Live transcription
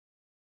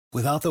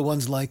Without the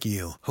ones like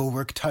you, who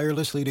work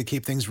tirelessly to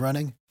keep things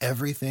running,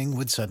 everything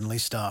would suddenly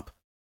stop.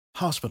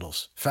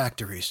 Hospitals,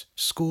 factories,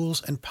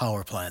 schools, and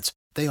power plants,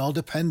 they all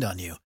depend on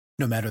you.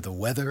 No matter the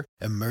weather,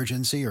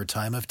 emergency, or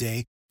time of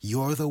day,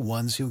 you're the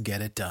ones who get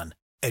it done.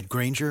 At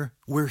Grainger,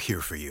 we're here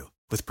for you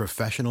with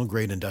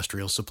professional-grade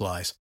industrial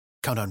supplies.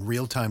 Count on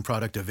real-time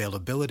product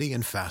availability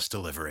and fast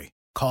delivery.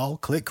 Call,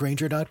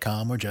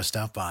 clickgrainger.com, or just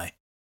stop by.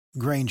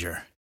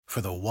 Grainger, for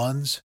the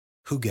ones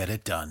who get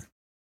it done.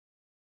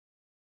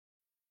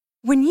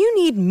 When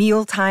you need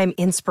mealtime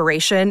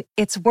inspiration,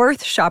 it's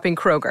worth shopping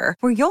Kroger,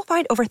 where you'll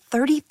find over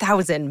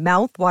 30,000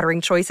 mouth-watering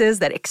choices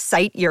that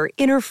excite your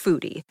inner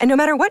foodie. And no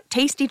matter what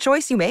tasty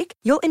choice you make,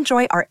 you'll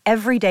enjoy our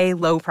everyday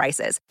low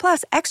prices,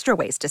 plus extra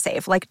ways to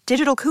save, like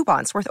digital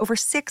coupons worth over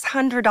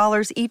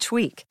 $600 each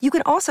week. You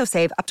can also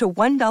save up to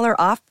 $1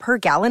 off per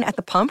gallon at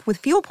the pump with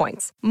fuel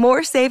points.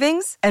 More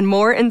savings and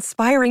more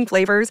inspiring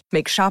flavors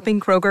make shopping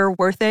Kroger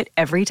worth it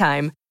every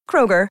time.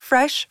 Kroger,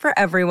 fresh for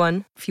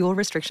everyone. Fuel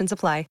restrictions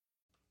apply.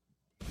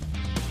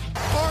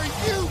 Are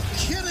you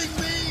kidding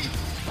me?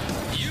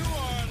 You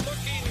are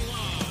looking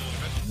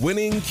live.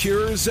 Winning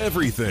cures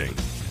everything.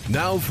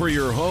 Now for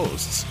your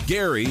hosts,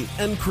 Gary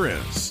and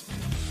Chris.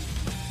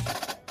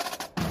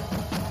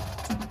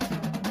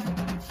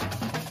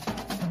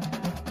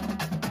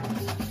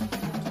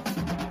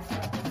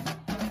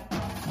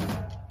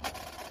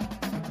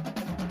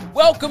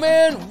 Welcome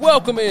in,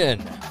 welcome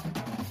in.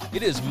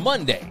 It is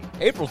Monday,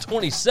 April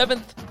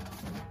 27th,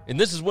 and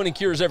this is Winning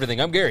Cures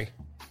Everything. I'm Gary.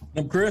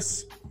 I'm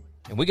Chris.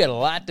 And we got a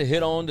lot to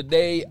hit on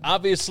today.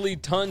 Obviously,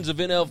 tons of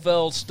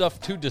NFL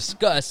stuff to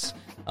discuss.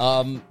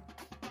 You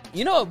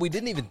know what we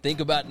didn't even think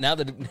about now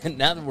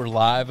that we're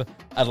live?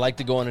 I'd like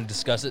to go on and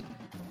discuss it.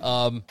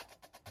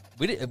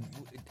 We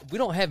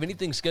don't have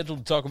anything scheduled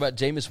to talk about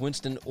Jameis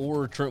Winston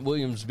or Trent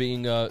Williams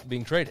being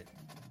traded.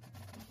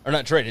 Or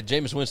not traded.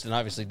 Jameis Winston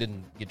obviously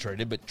didn't get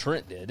traded, but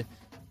Trent did.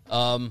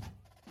 I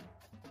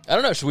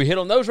don't know. Should we hit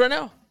on those right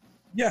now?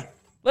 Yeah.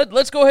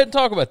 Let's go ahead and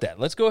talk about that.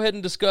 Let's go ahead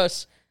and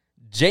discuss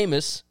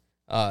Jameis.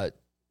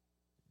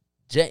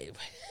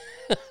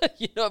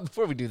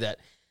 Before we do that,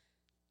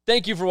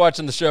 thank you for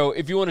watching the show.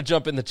 If you want to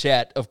jump in the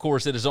chat, of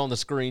course, it is on the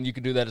screen. You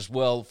can do that as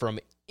well from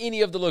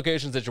any of the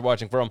locations that you're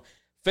watching from.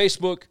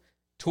 Facebook,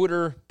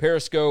 Twitter,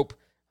 Periscope,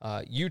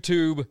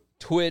 YouTube,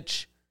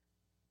 Twitch,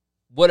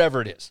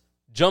 whatever it is.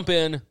 Jump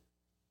in,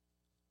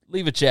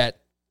 leave a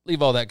chat,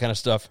 leave all that kind of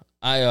stuff.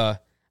 I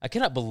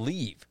cannot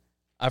believe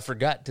I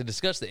forgot to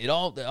discuss that.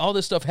 All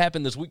this stuff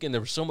happened this weekend. There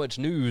was so much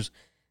news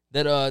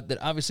that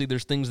obviously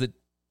there's things that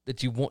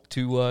you want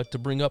to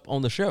bring up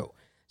on the show.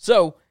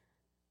 So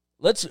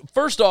let's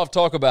first off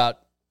talk about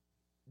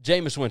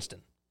Jameis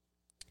Winston.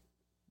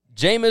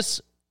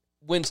 Jameis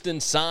Winston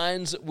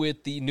signs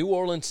with the New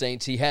Orleans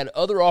Saints. He had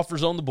other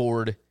offers on the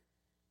board.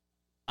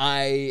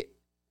 I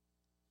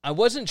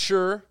wasn't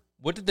sure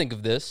what to think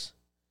of this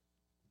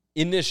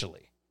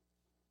initially,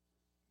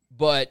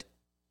 but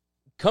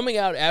coming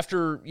out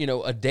after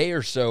a day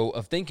or so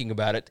of thinking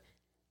about it,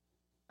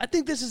 I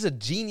think this is a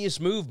genius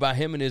move by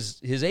him and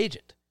his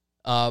agent.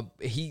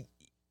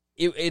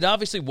 It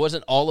obviously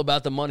wasn't all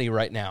about the money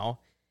right now.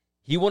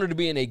 He wanted to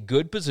be in a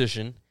good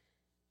position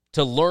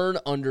to learn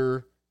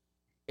under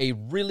a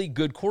really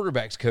good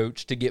quarterbacks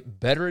coach to get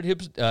better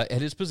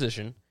at his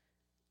position.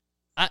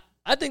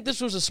 I think this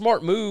was a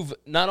smart move,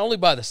 not only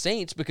by the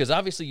Saints, because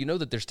obviously you know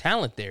that there's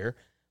talent there,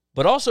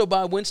 but also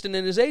by Winston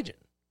and his agent.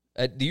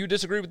 Do you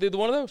disagree with either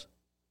one of those?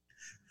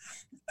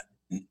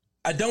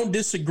 I don't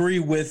disagree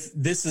with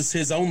this is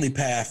his only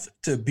path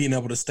to being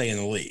able to stay in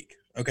the league.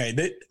 Okay,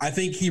 I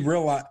think he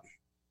realized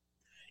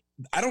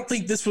 – I don't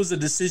think this was a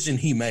decision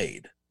he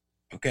made,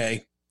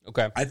 okay?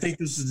 Okay. I think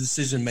this was a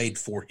decision made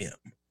for him.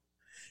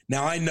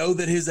 Now, I know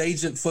that his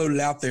agent floated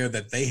out there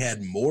that they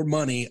had more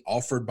money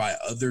offered by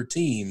other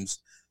teams,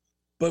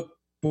 but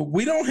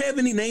we don't have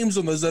any names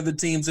on those other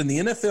teams, and the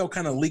NFL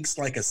kind of leaks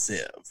like a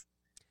sieve.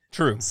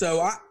 True.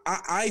 So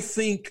I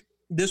think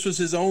this was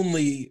his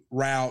only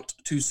route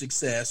to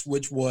success,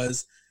 which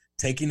was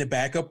taking a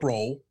backup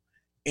role.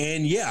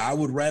 And, yeah, I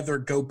would rather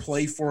go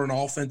play for an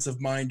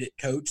offensive-minded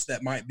coach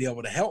that might be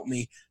able to help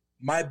me.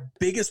 My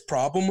biggest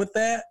problem with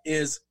that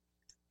is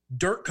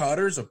Dirk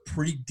Kotter's a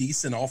pretty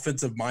decent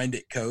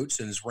offensive-minded coach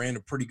and has ran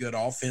a pretty good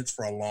offense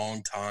for a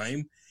long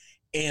time.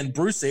 And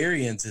Bruce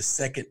Arians is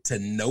second to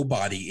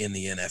nobody in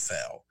the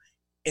NFL.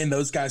 And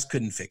those guys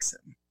couldn't fix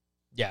him.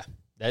 Yeah.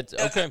 That's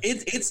okay.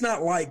 It's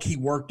not like he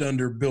worked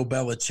under Bill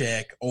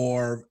Belichick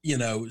or,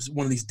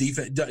 one of these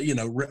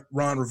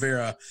Ron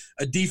Rivera,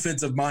 a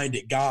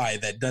defensive-minded guy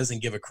that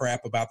doesn't give a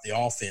crap about the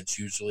offense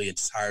usually and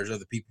just hires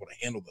other people to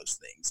handle those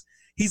things.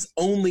 He's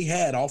only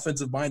had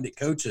offensive-minded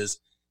coaches,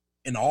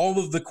 and all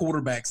of the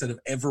quarterbacks that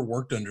have ever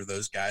worked under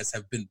those guys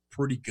have been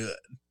pretty good.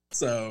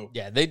 So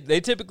yeah, they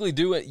typically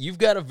do it. You've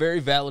got a very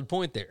valid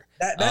point there.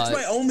 That's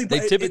my only.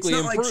 They typically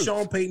it's not improve. Like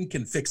Sean Payton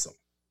can fix them.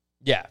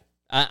 Yeah,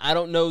 I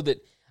don't know that.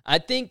 I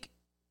think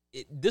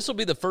this will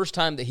be the first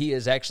time that he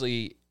has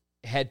actually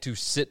had to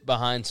sit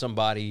behind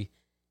somebody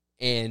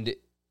and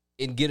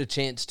get a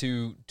chance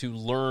to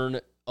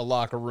learn a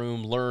locker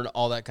room, learn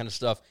all that kind of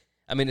stuff.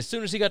 I mean, as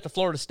soon as he got to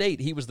Florida State,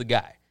 he was the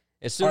guy.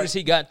 As soon as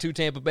he got to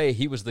Tampa Bay,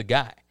 he was the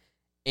guy.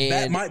 And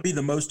that might be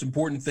the most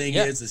important thing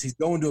is he's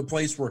going to a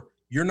place where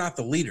you're not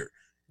the leader.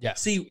 Yeah.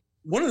 See,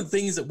 one of the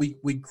things that we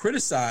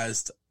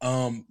criticized,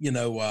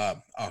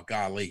 the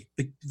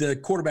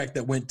quarterback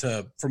that went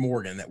from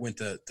Oregon that went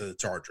to the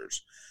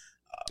Chargers,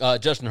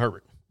 Justin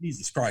Herbert.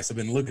 Jesus Christ, I've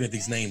been looking at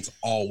these names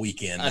all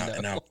weekend,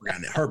 and now I've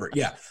forgotten it. Herbert,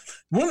 yeah.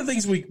 One of the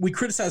things we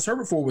criticized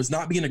Herbert for was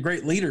not being a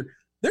great leader.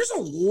 There's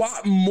a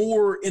lot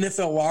more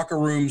NFL locker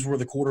rooms where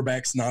the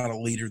quarterback's not a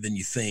leader than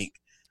you think.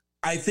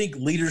 I think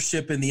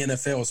leadership in the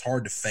NFL is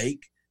hard to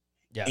fake.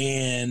 Yeah.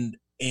 And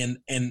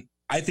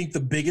I think the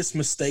biggest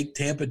mistake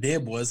Tampa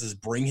did was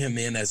bring him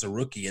in as a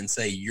rookie and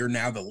say, you're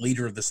now the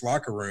leader of this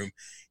locker room.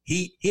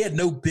 He had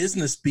no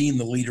business being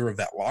the leader of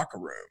that locker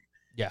room.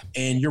 Yeah.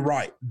 And you're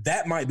right.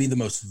 That might be the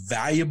most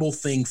valuable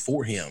thing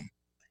for him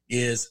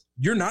is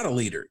you're not a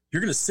leader.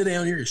 You're going to sit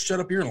down, you're going to shut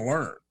up, you're going to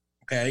learn.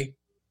 Okay.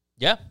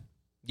 Yeah.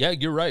 Yeah,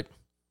 you're right.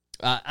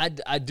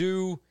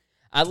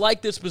 I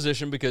like this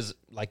position because,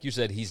 like you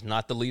said, he's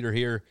not the leader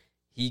here.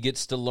 He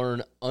gets to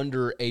learn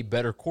under a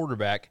better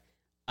quarterback.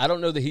 I don't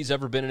know that he's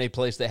ever been in a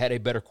place that had a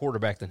better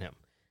quarterback than him.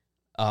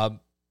 I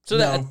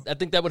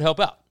think that would help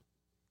out.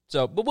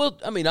 So,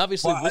 but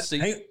obviously we'll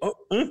see.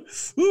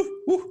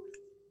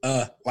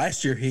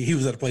 Last year he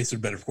was at a place with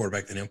a better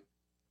quarterback than him.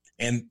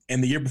 And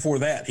the year before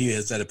that, he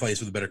was at a place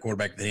with a better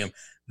quarterback than him.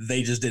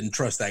 They just didn't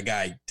trust that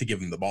guy to give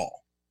him the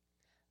ball.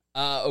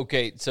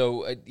 Okay,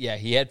 so,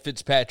 he had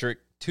Fitzpatrick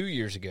 2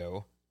 years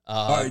ago.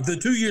 All right, the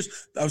 2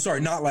 years – I'm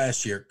sorry, not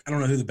last year. I don't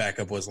know who the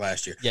backup was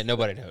last year. Yeah,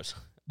 nobody knows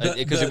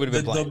because he would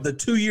have been playing. The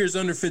 2 years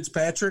under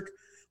Fitzpatrick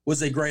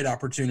was a great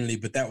opportunity,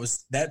 but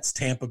that's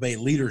Tampa Bay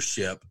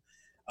leadership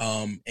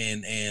and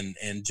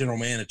general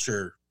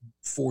manager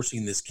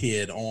forcing this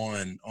kid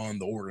on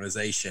the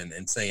organization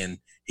and saying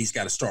he's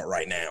got to start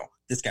right now.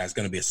 This guy's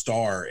going to be a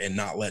star and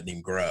not letting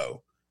him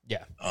grow.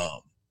 Yeah.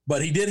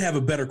 But he did have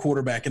a better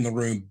quarterback in the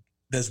room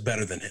that's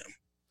better than him.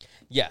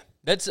 Yeah,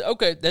 that's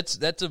okay.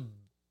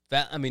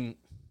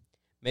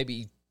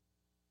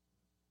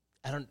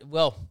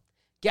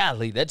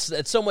 Golly,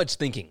 that's so much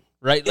thinking,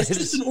 right? It's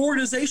just an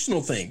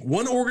organizational thing.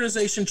 One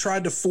organization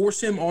tried to force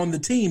him on the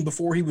team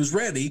before he was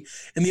ready,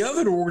 and the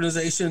other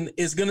organization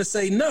is going to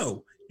say,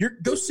 no,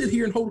 go sit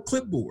here and hold a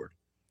clipboard.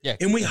 Yeah,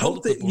 and we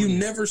hope that you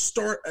never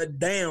start a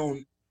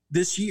down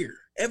this year,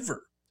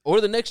 ever. Or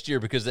the next year,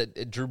 because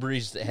Drew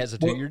Brees has a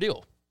 2-year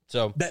deal.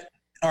 So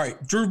all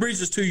right, Drew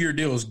Brees' 2-year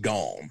deal is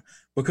gone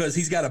because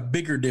he's got a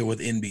bigger deal with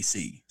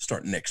NBC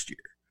starting next year.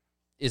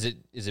 Is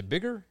it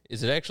bigger?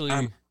 Is it actually?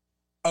 I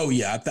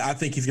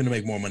think he's going to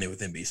make more money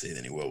with NBC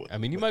than he will with.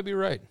 You might be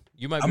right.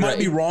 I might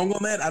be wrong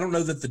on that. I don't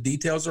know that the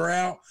details are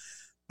out,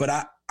 but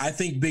I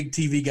think big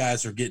TV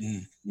guys are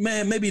getting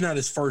maybe not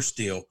his first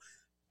deal,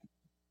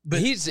 but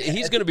he's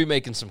going to be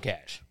making some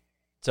cash.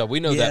 So we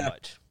know that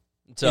much.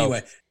 So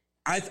anyway,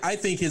 I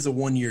think his a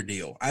 1-year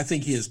deal. I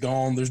think he is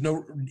gone. There's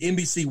no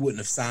NBC wouldn't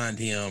have signed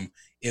him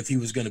if he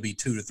was going to be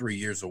 2 to 3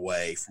 years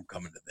away from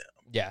coming to them.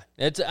 Yeah,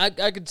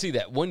 I could see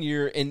that 1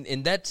 year,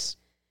 and that's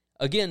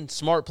again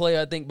smart play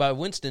I think by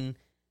Winston.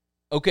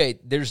 Okay,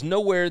 there's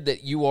nowhere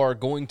that you are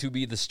going to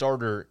be the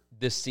starter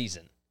this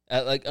season,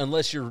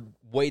 unless you're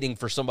waiting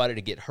for somebody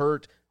to get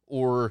hurt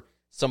or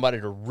somebody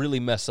to really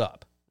mess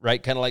up,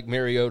 right? Kind of like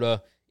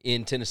Mariota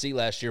in Tennessee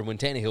last year when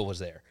Tannehill was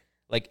there.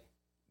 Like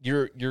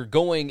you're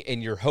going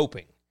and you're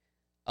hoping.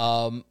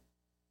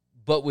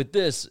 But with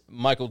this,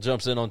 Michael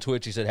jumps in on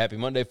Twitch. He said, "Happy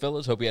Monday,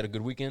 fellas. Hope you had a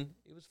good weekend."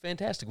 It was a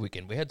fantastic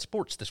weekend. We had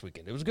sports this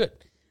weekend. It was good.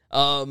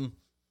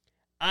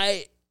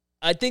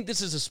 I think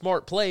this is a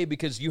smart play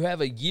because you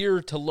have a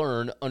year to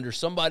learn under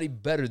somebody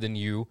better than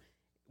you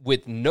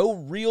with no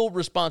real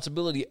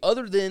responsibility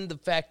other than the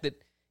fact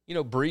that,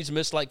 Breeze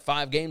missed like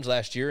 5 games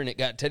last year and it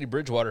got Teddy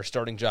Bridgewater's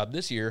starting job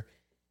this year.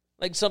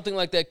 Like something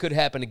like that could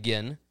happen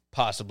again,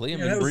 possibly.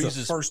 That was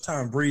the first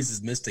time Breeze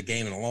has missed a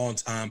game in a long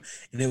time,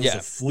 and it was a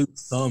fluke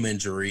thumb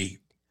injury.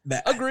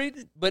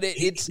 Agreed, but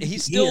he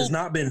has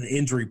not been an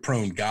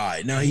injury-prone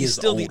guy. Now he's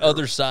still older. The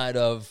other side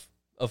of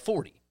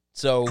 40.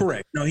 So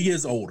correct. No, he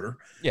is older.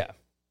 Yeah.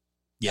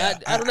 Yeah,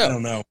 I don't know. I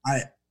don't know.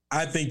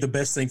 I think the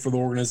best thing for the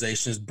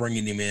organization is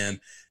bringing him in.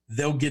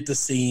 They'll get to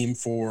see him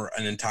for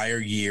an entire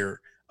year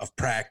of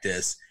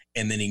practice,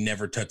 and then he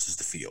never touches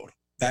the field.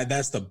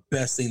 That's the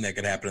best thing that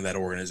could happen to that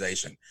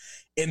organization.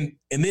 And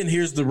then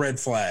here's the red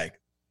flag.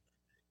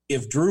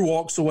 If Drew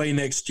walks away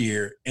next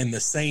year and the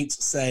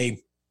Saints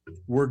say,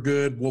 we're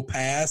good, we'll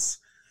pass,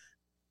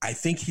 I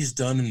think he's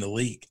done in the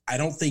league. I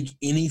don't think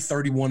any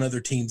 31 other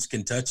teams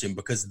can touch him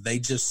because they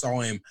just saw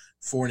him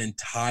for an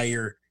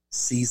entire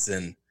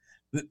season.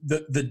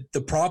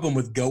 The problem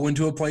with going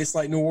to a place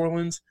like New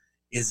Orleans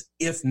is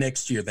if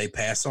next year they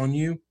pass on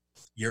you,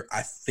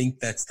 I think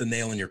that's the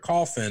nail in your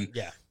coffin.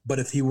 Yeah. But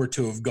if he were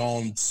to have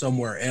gone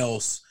somewhere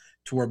else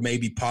to where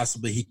maybe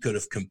possibly he could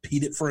have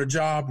competed for a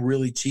job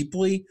really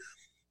cheaply,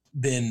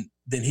 then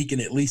he can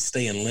at least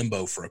stay in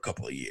limbo for a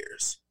couple of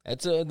years.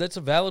 That's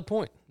a valid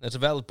point. All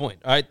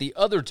right, the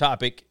other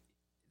topic,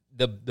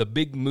 the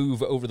big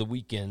move over the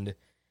weekend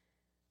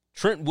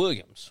Trent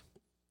Williams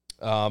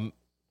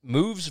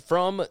moves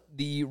from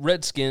the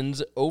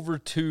Redskins over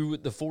to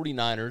the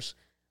 49ers.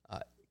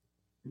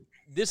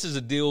 This is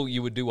a deal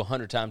you would do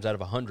 100 times out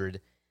of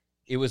 100.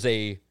 It was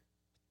a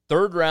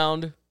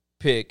third-round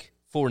pick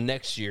for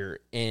next year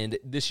and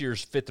this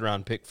year's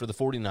fifth-round pick for the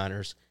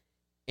 49ers,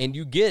 and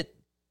you get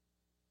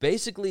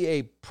basically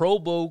a Pro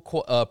Bowl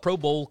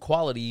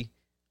quality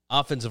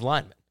offensive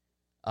lineman.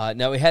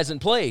 Now, he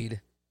hasn't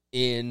played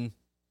in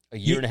a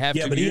year and a half.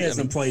 Yeah, 2 but years. he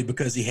hasn't played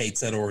because he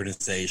hates that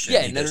organization.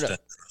 Yeah, he no. doesn't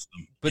trust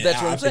them. But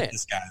that's what I'm I think saying.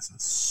 This guy's a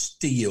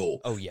steal.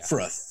 Oh, yeah. For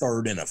a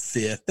third and a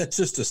fifth. That's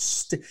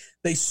just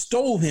they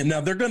stole him.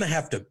 Now they're going to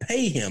have to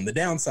pay him. The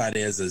downside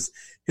is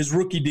his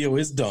rookie deal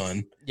is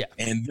done. Yeah,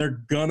 and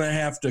they're going to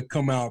have to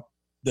come out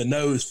the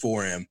nose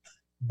for him.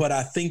 But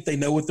I think they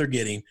know what they're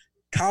getting.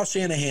 Kyle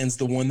Shanahan's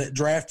the one that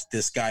drafted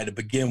this guy to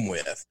begin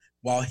with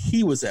while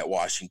he was at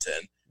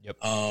Washington. Yep.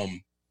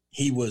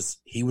 He was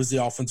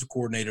the offensive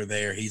coordinator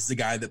there. He's the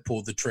guy that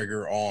pulled the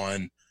trigger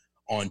on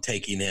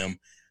taking him.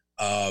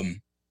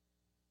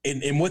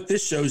 And what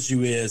this shows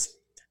you is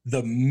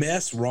the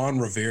mess Ron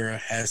Rivera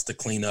has to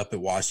clean up at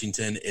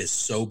Washington is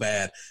so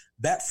bad.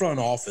 That front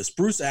office,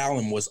 Bruce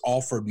Allen was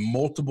offered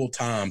multiple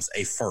times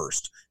a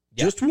first.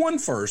 Yep. Just one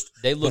first.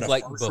 They look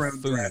like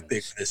first-round draft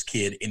pick buffoons. for this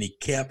kid, and he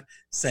kept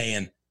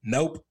saying,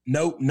 nope,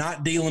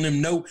 not dealing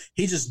him. Nope.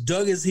 He just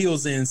dug his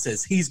heels in and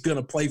says he's going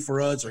to play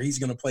for us or he's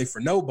going to play for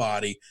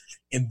nobody.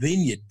 And then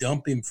you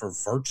dump him for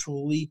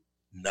virtually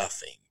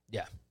nothing.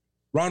 Yeah.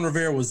 Ron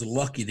Rivera was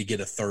lucky to get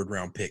a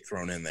third-round pick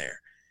thrown in there.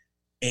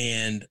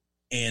 And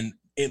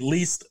at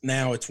least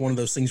now it's one of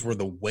those things where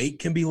the weight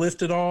can be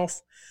lifted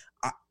off.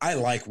 I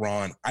like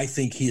Ron. I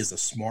think he is a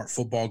smart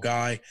football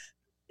guy.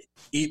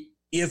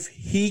 If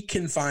he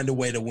can find a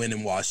way to win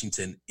in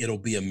Washington, it'll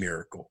be a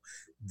miracle.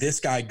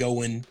 This guy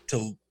going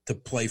to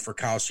play for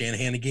Kyle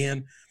Shanahan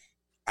again,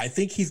 I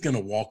think he's going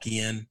to walk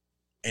in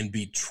and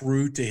be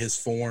true to his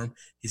form.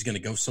 He's going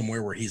to go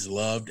somewhere where he's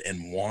loved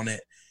and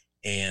wanted.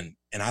 And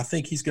I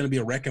think he's going to be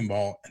a wrecking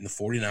ball. And the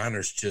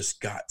 49ers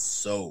just got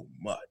so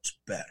much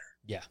better.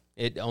 Yeah.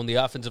 On the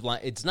offensive line,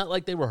 it's not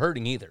like they were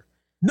hurting either.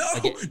 No,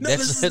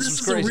 this this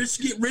is a rich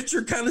get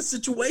richer kind of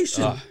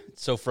situation.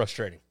 It's so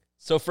frustrating.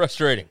 So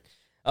frustrating.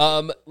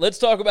 Let's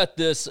talk about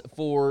this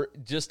for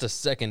just a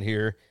second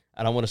here.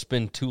 I don't want to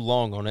spend too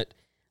long on it.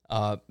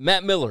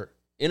 Matt Miller,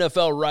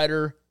 NFL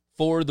writer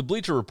for the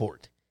Bleacher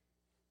Report.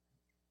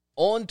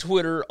 On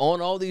Twitter, on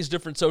all these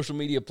different social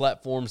media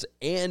platforms,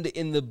 and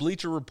in the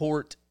Bleacher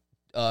Report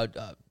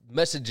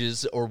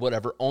messages or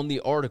whatever on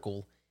the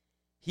article,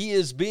 he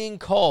is being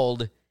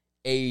called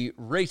a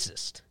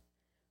racist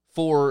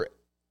for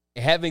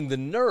having the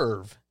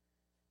nerve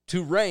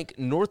to rank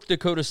North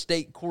Dakota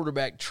State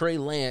quarterback Trey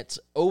Lance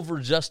over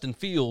Justin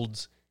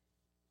Fields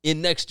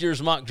in next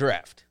year's mock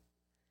draft.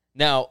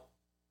 Now,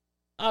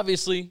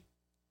 obviously,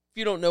 if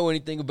you don't know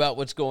anything about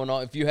what's going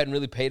on, if you hadn't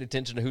really paid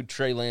attention to who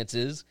Trey Lance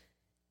is,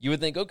 you would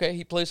think, okay,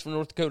 he plays for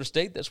North Dakota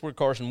State. That's where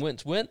Carson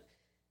Wentz went.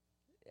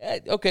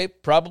 Okay,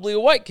 probably a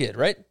white kid,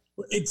 right?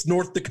 It's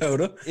North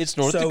Dakota. It's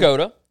North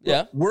Dakota,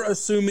 yeah. We're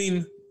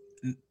assuming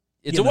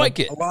it's a white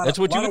kid. That's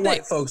what you would think.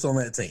 white folks on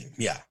that team,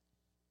 yeah.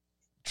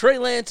 Trey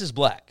Lance is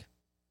black.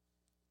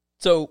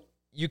 So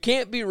you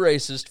can't be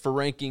racist for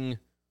ranking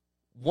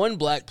one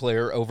black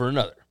player over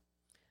another.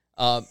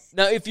 Now,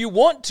 if you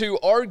want to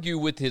argue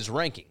with his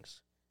rankings,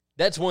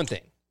 that's one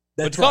thing.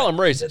 But to call him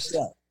racist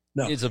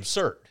is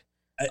absurd.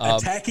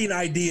 Attacking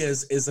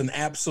ideas is an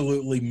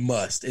absolutely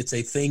must. It's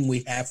a thing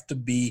we have to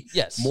be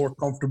more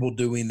comfortable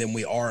doing than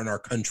we are in our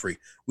country.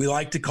 We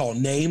like to call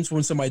names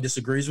when somebody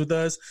disagrees with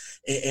us,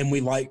 and we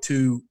like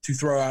to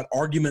throw out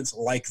arguments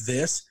like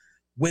this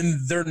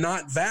when they're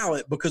not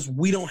valid because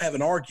we don't have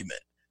an argument.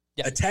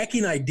 Yeah.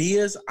 Attacking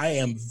ideas, I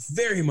am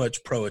very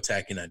much pro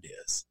attacking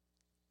ideas.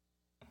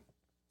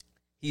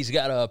 He's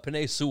got a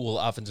Penei Sewell,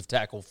 offensive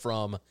tackle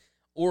from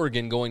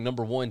Oregon, going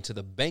number 1 to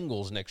the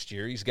Bengals next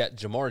year. He's got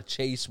Jamar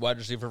Chase, wide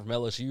receiver from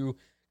LSU,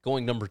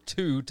 going number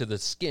 2 to the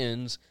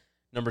Skins.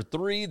 Number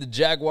 3, the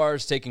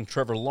Jaguars taking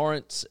Trevor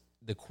Lawrence,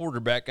 the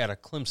quarterback out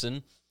of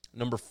Clemson.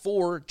 Number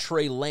 4,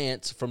 Trey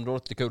Lance from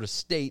North Dakota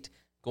State,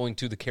 going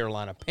to the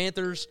Carolina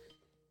Panthers.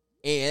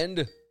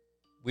 And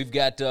we've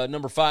got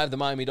number 5, the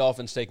Miami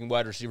Dolphins, taking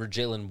wide receiver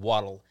Jalen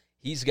Waddle.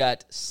 He's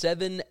got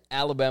 7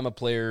 Alabama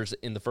players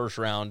in the first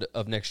round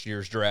of next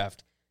year's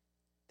draft.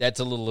 That's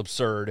a little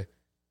absurd,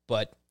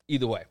 but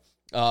either way.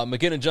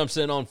 McKinnon jumps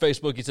in on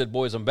Facebook. He said,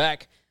 boys, I'm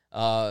back.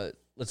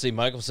 Let's see.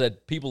 Michael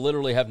said, people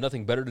literally have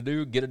nothing better to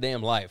do. Get a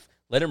damn life.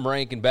 Let him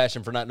rank and bash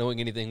him for not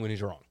knowing anything when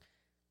he's wrong.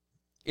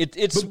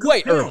 It's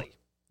way early.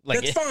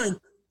 That's fine.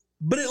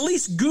 But at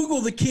least Google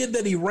the kid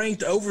that he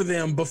ranked over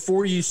them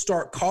before you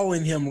start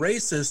calling him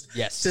racist.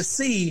 Yes. To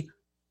see,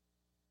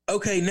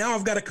 okay, now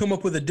I've got to come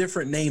up with a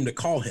different name to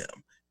call him.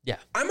 Yeah.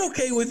 I'm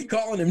okay with you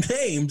calling him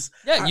names.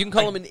 Yeah, you can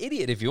call him an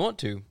idiot if you want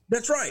to.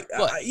 That's right.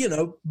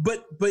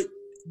 But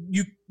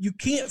you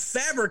can't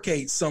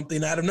fabricate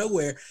something out of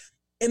nowhere.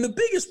 And the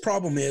biggest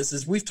problem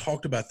is we've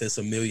talked about this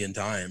a million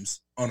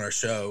times on our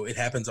show. It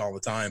happens all the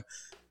time.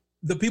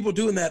 The people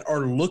doing that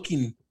are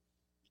looking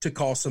to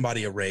call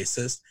somebody a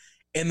racist,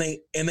 and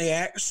they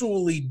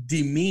actually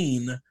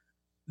demean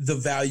the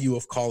value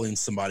of calling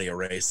somebody a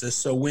racist.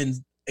 So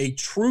when a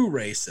true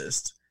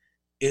racist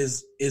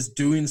is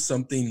doing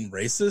something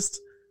racist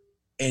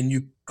and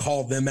you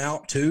call them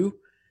out too,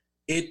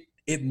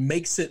 it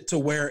makes it to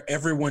where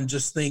everyone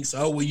just thinks,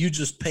 oh, well, you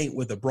just paint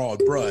with a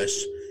broad brush.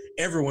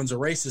 Everyone's a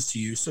racist to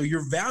you. So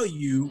your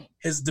value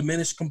has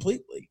diminished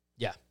completely.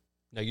 Yeah.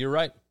 No, you're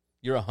right.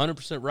 You're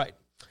 100% right.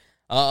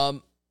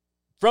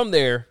 From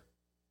there,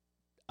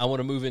 I want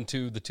to move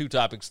into the two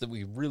topics that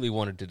we really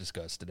wanted to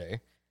discuss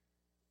today.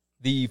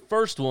 The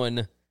first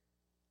one,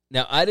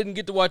 now I didn't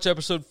get to watch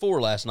episode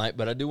 4 last night,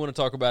 but I do want to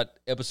talk about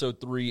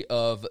episode 3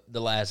 of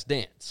The Last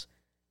Dance.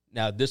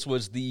 Now, this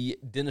was the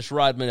Dennis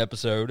Rodman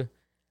episode.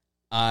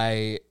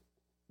 I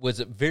was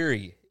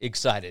very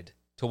excited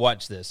to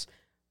watch this.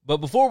 But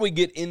before we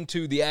get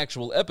into the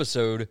actual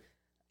episode,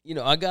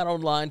 I got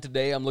online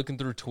today. I'm looking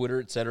through Twitter,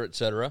 et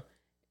cetera,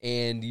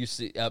 and you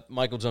see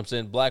Michael jumps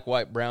in, black,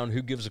 white, brown,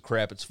 who gives a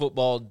crap? It's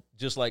football,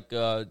 just like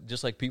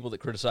people that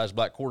criticize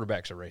black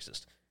quarterbacks are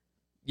racist.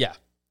 Yeah,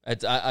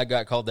 I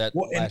got called that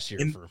last year.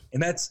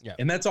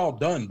 And that's all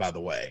done, by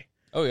the way.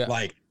 Oh, yeah.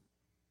 Like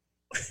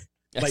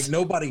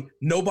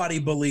nobody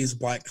believes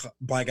black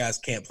guys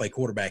can't play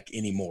quarterback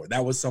anymore.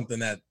 That was something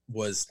that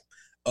was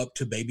up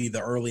to maybe the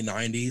early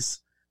 90s.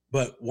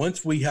 But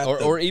once we had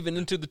or even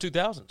into the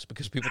 2000s,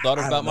 because people thought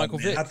about Michael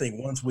Vick. I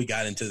think once we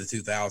got into the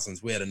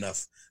 2000s, we had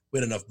enough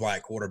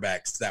black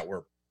quarterbacks that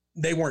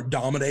they weren't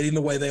dominating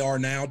the way they are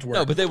now. To where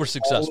no, but they were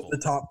successful. All of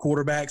the top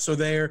quarterbacks are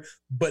there,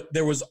 but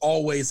there was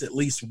always at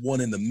least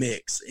one in the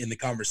mix in the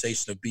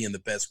conversation of being the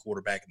best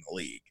quarterback in the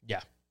league.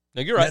 Yeah,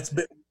 no, you're right.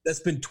 That's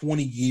been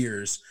 20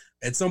 years.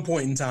 At some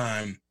point in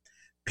time,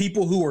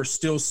 people who are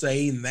still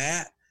saying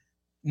that,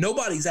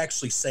 nobody's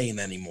actually saying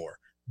that anymore.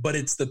 But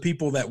it's the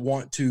people that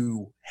want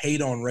to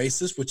hate on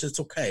racists, which is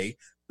okay,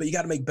 but you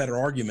got to make better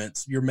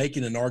arguments. You're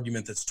making an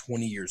argument that's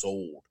 20 years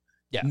old.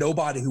 Yeah.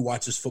 Nobody who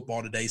watches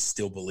football today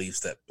still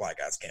believes that black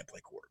guys can't play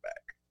quarterback.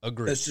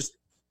 Agreed.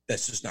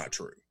 That's just not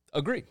true.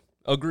 Agreed.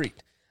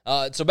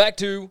 So back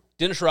to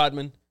Dennis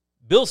Rodman.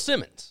 Bill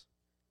Simmons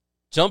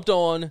jumped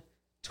on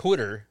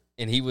Twitter,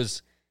 and he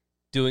was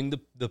doing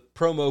the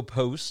promo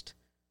post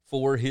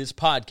for his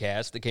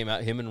podcast that came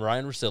out, him and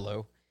Ryan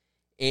Russillo,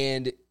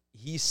 and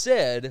he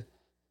said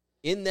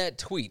in that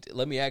tweet,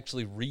 let me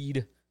actually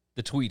read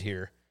the tweet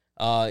here.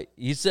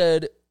 He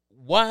said,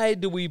 why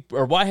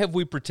have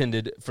we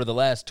pretended for the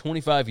last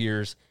 25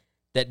 years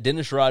that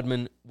Dennis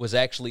Rodman was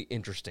actually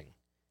interesting?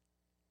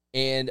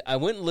 And I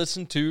went and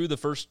listened to the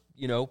first,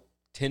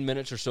 10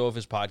 minutes or so of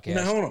his podcast.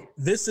 Now, hold on.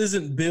 This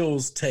isn't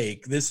Bill's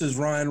take. This is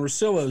Ryan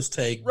Russillo's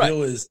take. Right.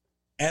 Bill is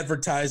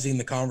advertising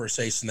the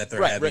conversation that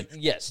they're having. Right.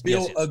 Yes.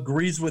 Bill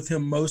agrees with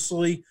him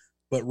mostly,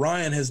 but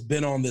Ryan has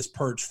been on this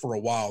perch for a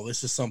while.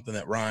 This is something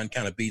that Ryan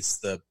kind of beats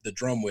the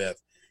drum with,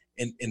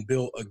 and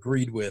Bill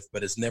agreed with,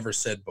 but has never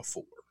said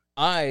before.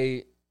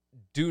 I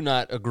do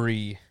not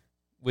agree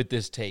with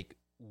this take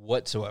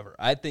whatsoever.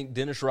 I think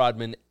Dennis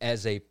Rodman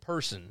as a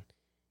person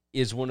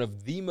is one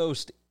of the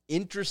most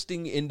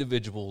interesting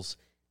individuals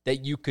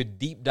that you could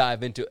deep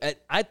dive into.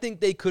 I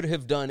think they could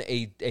have done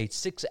a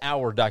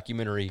 6-hour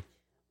documentary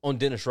on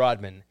Dennis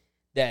Rodman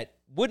that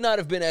would not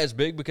have been as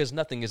big, because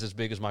nothing is as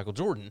big as Michael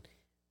Jordan.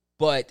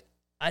 But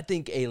I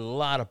think a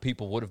lot of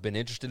people would have been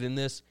interested in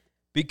this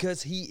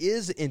because he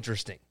is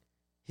interesting.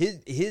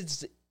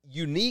 His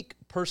unique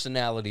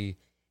personality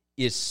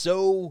is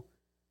so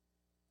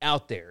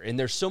out there, and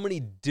there's so many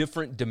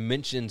different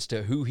dimensions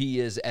to who he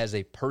is as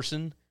a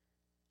person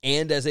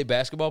and as a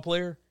basketball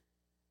player.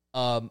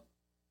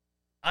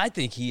 I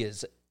think he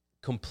is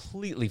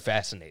completely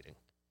fascinating.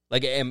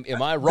 Like, am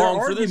I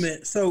wrong for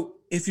this? So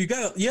if you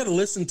have to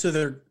listen to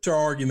their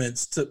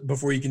arguments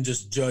before you can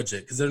just judge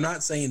it, because they're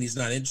not saying he's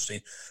not interesting.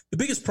 The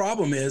biggest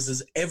problem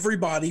is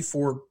everybody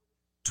for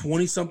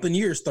 20-something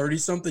years,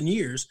 30-something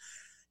years,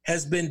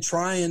 has been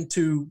trying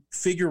to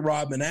figure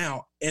Rodman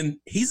out, and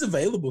he's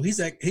available. He's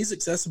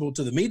accessible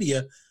to the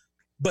media,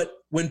 but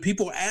when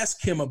people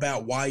ask him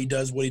about why he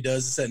does what he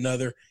does, this, that, and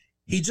other,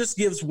 he just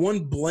gives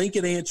one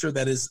blanket answer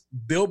that is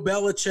Bill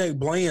Belichick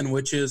bland,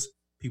 which is,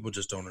 people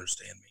just don't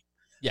understand me.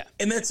 Yeah.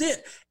 And that's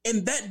it.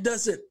 And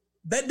that's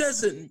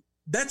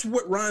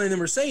what Ryan and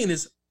them are saying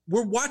is,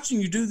 we're watching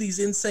you do these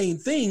insane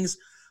things,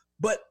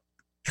 but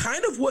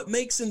kind of what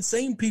makes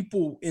insane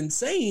people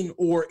insane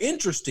or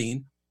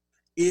interesting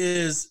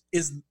is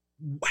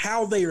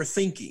how they are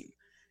thinking.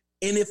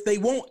 And if they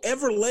won't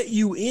ever let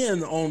you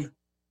in on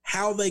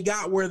how they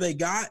got where they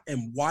got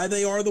and why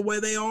they are the way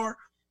they are,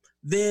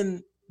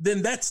 then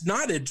that's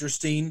not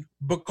interesting,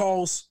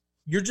 because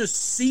you're just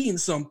seeing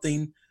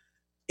something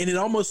and it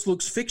almost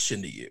looks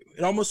fiction to you.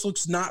 It almost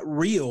looks not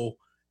real,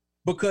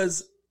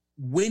 because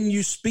when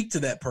you speak to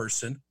that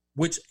person,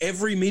 which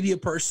every media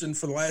person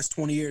for the last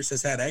 20 years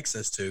has had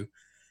access to,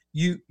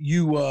 you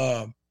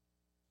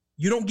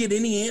don't get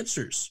any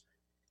answers.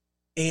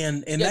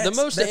 And yeah, the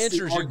most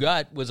answers you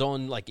got was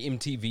on like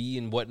MTV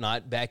and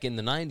whatnot back in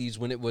the 90s,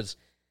 when it was,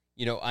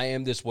 I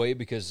am this way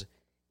because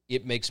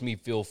it makes me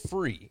feel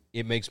free.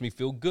 It makes me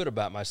feel good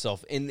about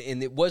myself. And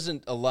it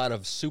wasn't a lot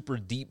of super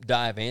deep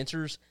dive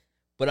answers,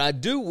 but I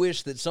do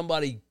wish that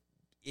somebody,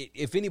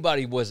 if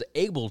anybody was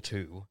able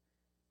to,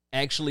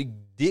 actually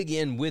dig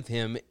in with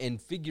him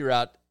and figure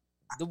out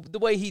the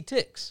way he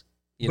ticks.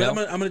 But I'm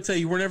going to tell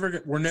you, we're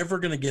never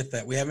going to get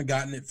that. We haven't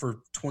gotten it for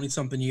 20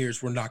 something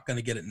years. We're not going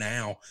to get it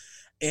now.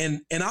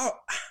 And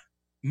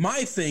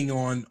my thing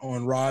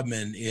on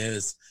Rodman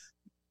is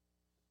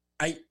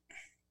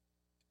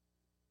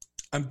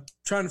I'm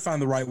trying to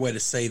find the right way to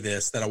say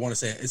this that I want to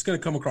say. It's going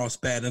to come across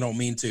bad. I don't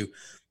mean to.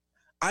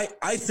 I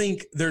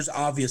think there's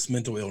obvious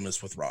mental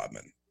illness with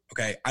Rodman.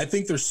 Okay. I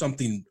think there's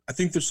something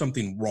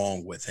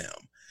wrong with him.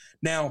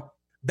 Now,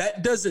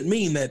 that doesn't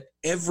mean that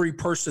every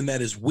person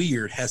that is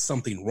weird has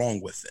something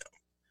wrong with them.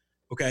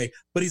 Okay.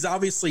 But he's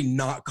obviously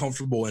not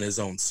comfortable in his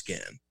own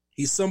skin.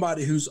 He's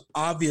somebody who's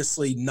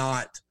obviously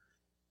not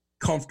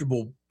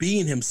comfortable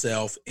being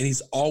himself, and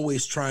he's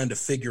always trying to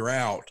figure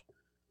out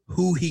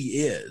who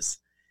he is.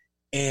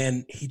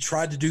 And he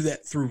tried to do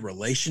that through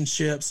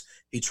relationships.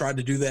 He tried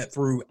to do that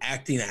through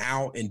acting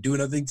out and doing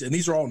other things. And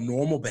these are all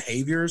normal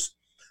behaviors.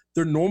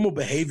 They're normal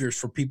behaviors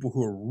for people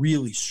who are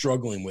really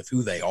struggling with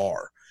who they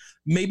are.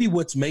 Maybe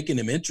what's making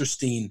him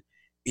interesting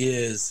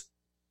is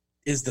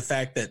the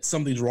fact that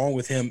something's wrong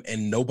with him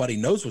and nobody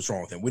knows what's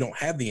wrong with him. We don't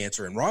have the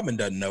answer, and Rodman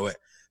doesn't know it.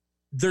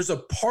 There's a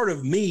part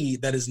of me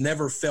that has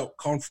never felt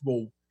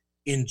comfortable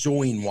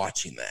enjoying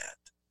watching that,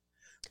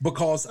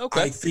 because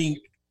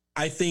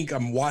I think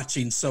I'm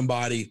watching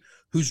somebody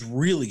who's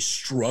really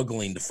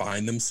struggling to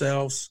find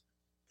themselves,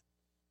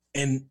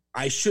 and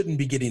I shouldn't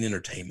be getting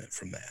entertainment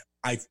from that.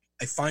 I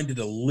find it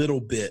a little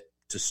bit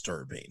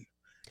disturbing.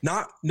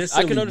 Not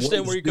necessarily I can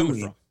understand where you're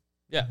coming from.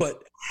 Yeah.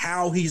 But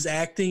how he's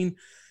acting,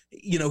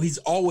 he's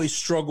always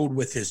struggled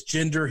with his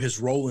gender, his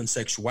role in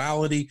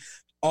sexuality,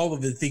 all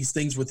of these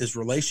things with his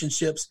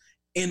relationships.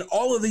 And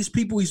all of these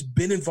people he's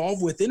been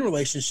involved with in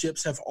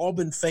relationships have all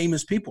been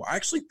famous people. I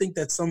actually think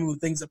that's some of the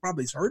things that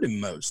probably has hurt him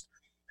most,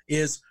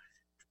 is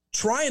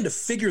trying to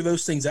figure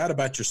those things out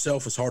about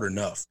yourself is hard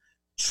enough.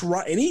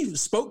 And he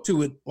spoke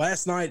to it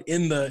last night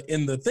in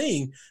the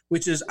thing,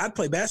 which is, I'd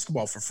play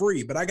basketball for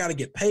free, but I got to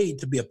get paid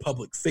to be a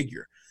public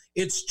figure.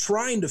 It's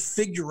trying to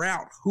figure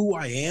out who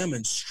I am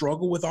and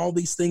struggle with all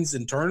these things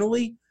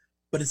internally,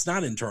 but it's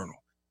not internal.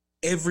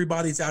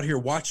 Everybody's out here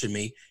watching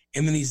me.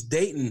 And then he's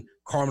dating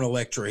Carmen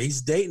Electra.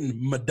 He's dating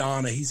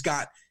Madonna. He's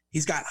got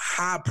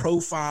high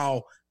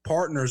profile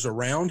partners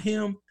around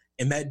him.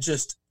 And that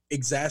just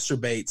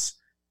exacerbates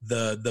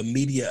the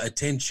media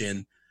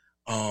attention.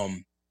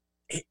 And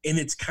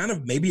it's kind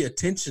of, maybe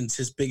attention's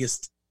his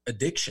biggest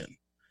addiction.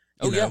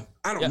 You know?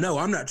 I don't know.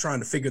 I'm not trying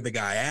to figure the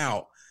guy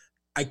out.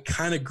 I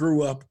kind of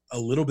grew up a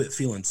little bit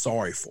feeling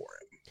sorry for him.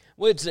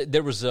 Well,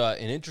 there was an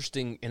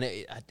interesting, and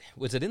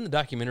was it in the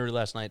documentary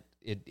last night?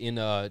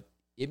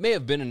 It may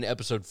have been in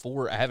episode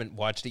 4. I haven't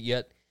watched it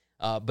yet,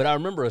 but I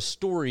remember a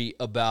story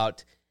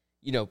about,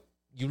 you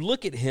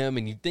look at him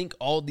and you think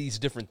all these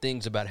different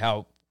things about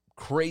how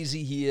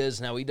crazy he is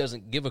and how he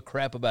doesn't give a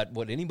crap about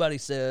what anybody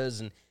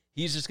says, and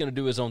he's just going to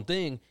do his own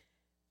thing.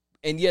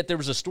 And yet there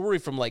was a story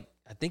from, I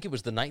think it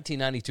was the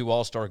 1992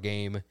 All-Star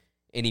game,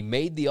 and he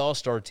made the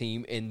All-Star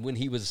team, and when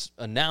he was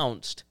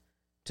announced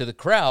to the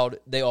crowd,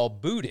 they all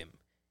booed him.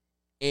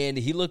 And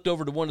he looked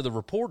over to one of the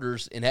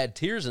reporters and had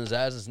tears in his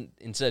eyes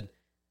and said,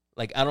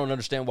 I don't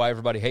understand why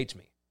everybody hates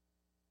me.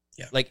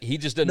 Yeah. He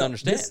just doesn't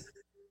understand.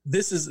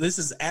 This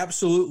is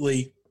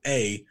absolutely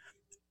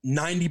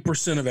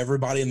 90% of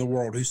everybody in the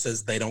world who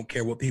says they don't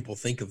care what people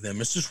think of them.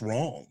 It's just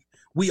wrong.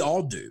 We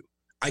all do.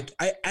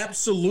 I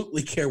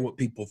absolutely care what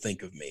people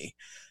think of me.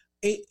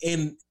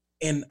 And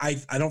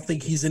I don't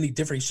think he's any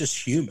different. He's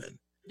just human.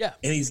 Yeah.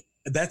 And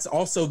that's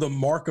also the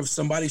mark of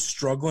somebody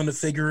struggling to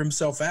figure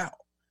himself out.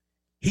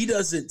 He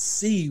doesn't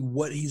see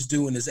what he's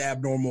doing as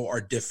abnormal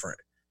or different.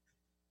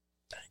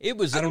 I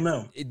don't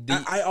know.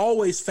 I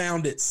always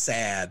found it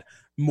sad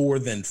more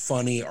than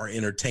funny or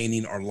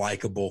entertaining or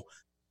likable.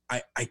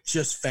 I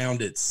just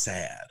found it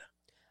sad.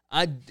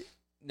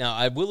 Now,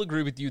 I will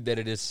agree with you that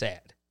it is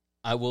sad.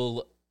 I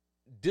will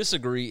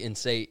disagree and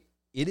say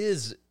it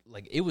is,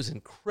 it was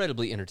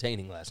incredibly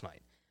entertaining last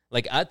night.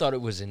 I thought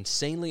it was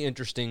insanely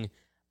interesting.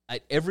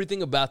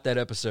 Everything about that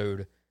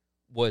episode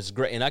was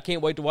great, and I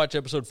can't wait to watch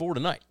episode 4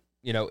 tonight.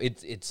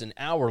 It's an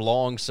hour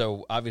long,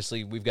 so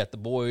obviously we've got the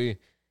boy.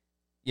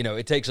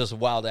 It takes us a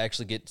while to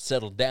actually get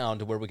settled down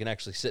to where we can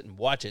actually sit and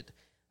watch it.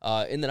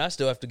 And then I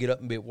still have to get up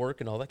and be at work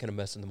and all that kind of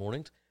mess in the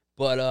mornings.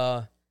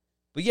 But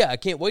yeah, I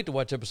can't wait to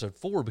watch episode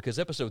 4, because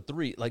episode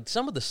 3,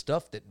 some of the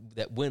stuff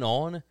that went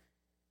on,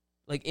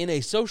 in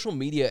a social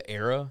media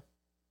era,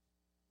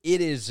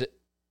 it is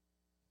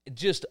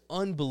just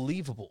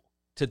unbelievable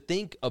to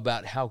think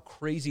about how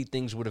crazy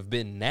things would have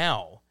been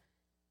now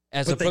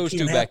as opposed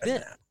to back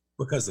then.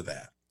 Because of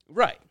that.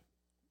 Right.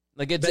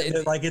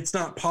 It's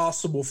not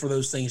possible for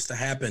those things to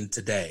happen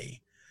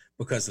today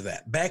because of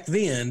that. Back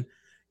then,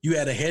 you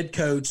had a head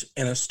coach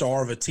and a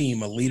star of a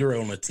team, a leader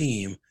on a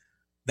team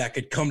that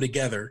could come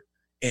together,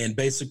 and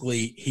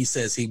basically he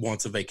says he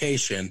wants a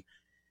vacation,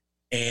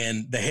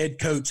 and the head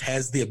coach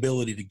has the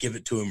ability to give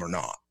it to him or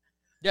not.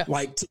 Yeah.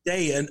 Like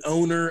today, an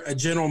owner, a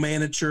general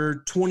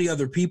manager, 20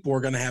 other people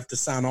are going to have to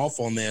sign off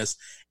on this,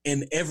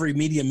 and every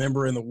media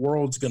member in the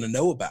world's going to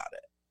know about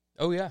it.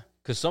 Oh, yeah,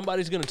 because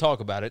somebody's going to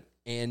talk about it,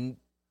 and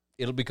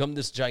it'll become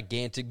this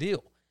gigantic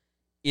deal.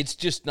 It's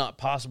just not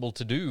possible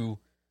to do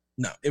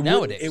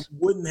nowadays.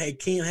 It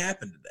can't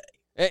happen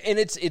today. And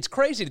it's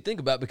crazy to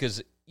think about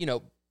because,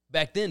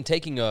 back then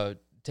taking a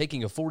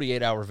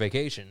 48-hour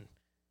vacation,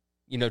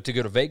 to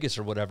go to Vegas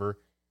or whatever,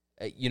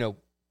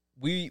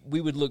 we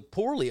would look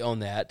poorly on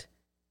that,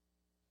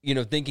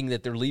 thinking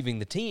that they're leaving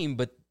the team.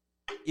 But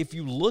if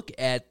you look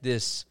at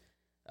this,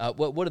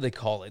 what do they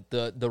call it?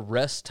 The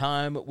rest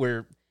time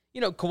where,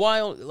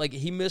 Kawhi, like,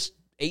 he missed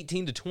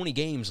 18 to 20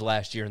 games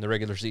last year in the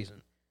regular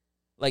season.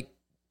 Like,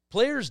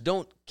 players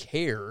don't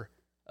care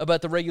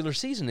about the regular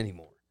season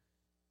anymore.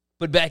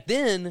 But back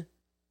then,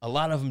 a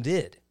lot of them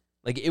did.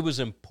 Like, it was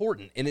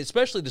important, and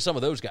especially to some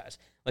of those guys.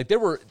 Like,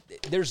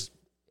 there's,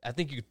 I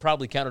think you could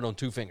probably count it on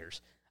two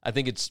fingers. I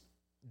think it's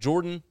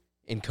Jordan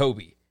and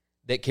Kobe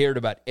that cared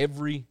about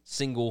every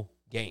single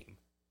game.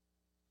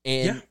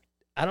 And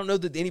I don't know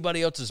that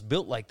anybody else is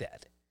built like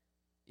that.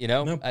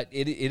 No.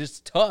 It is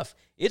tough.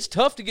 It's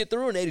tough to get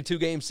through an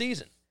 82-game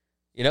season,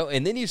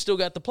 and then you still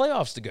got the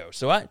playoffs to go.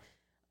 So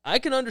I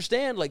can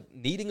understand, like,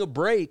 needing a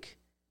break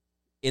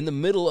in the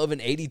middle of an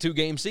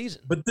 82-game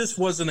season. But this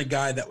wasn't a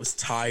guy that was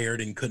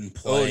tired and couldn't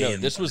play. Oh, no,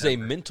 this was a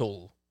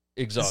mental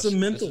exhaustion. It's a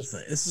mental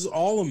thing. This is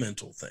all a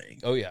mental thing.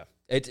 Oh, yeah.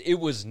 It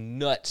was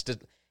nuts.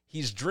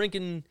 He's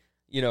drinking,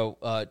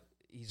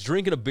 he's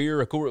drinking a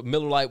beer, a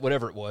Miller Lite,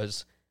 whatever it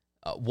was,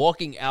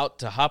 walking out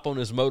to hop on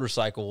his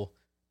motorcycle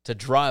to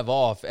drive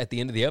off at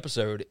the end of the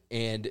episode.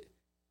 And,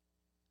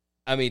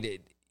 I mean,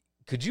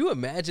 could you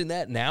imagine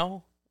that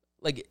now?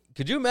 Like,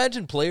 could you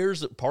imagine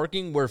players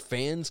parking where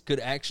fans could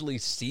actually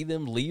see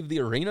them leave the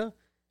arena?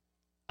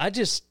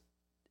 The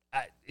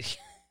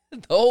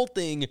whole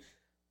thing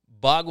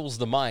boggles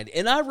the mind.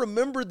 And I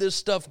remember this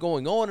stuff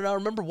going on, and I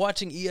remember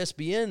watching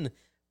ESPN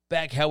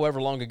back however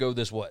long ago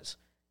this was,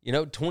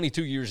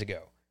 22 years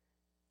ago.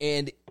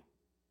 And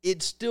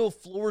it still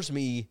floors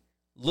me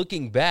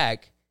looking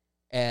back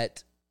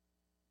at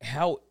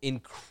how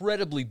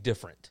incredibly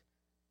different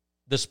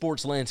the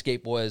sports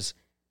landscape was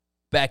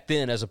back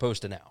then as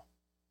opposed to now.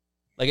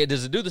 Like,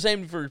 does it do the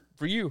same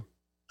for you?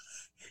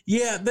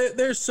 Yeah,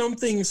 there's some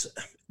things.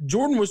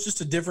 Jordan was just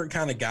a different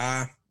kind of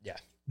guy. Yeah.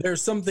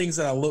 There's some things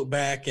that I look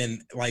back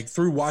and, like,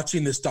 through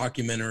watching this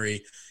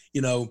documentary,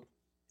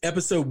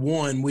 episode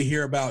 1, we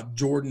hear about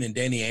Jordan and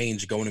Danny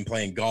Ainge going and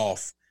playing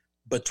golf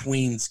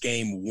between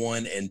game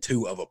 1 and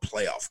 2 of a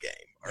playoff game.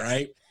 All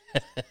right.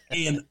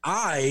 And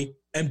I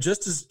am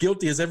just as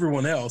guilty as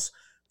everyone else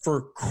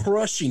for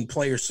crushing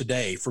players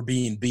today for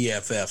being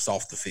BFFs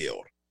off the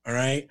field. All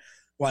right.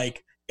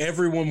 Like,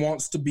 everyone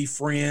wants to be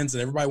friends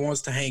and everybody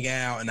wants to hang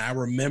out. And I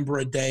remember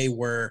a day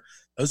where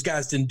those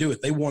guys didn't do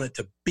it. They wanted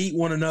to beat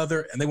one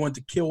another and they wanted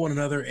to kill one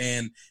another.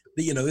 And,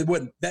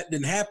 that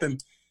didn't happen.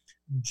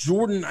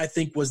 Jordan, I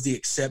think, was the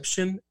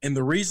exception. And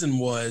the reason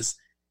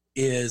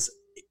is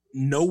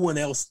no one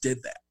else did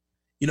that.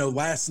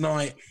 Last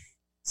night,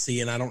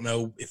 and I don't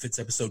know if it's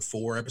episode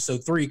 4,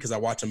 episode 3, because I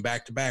watch them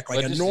back to back.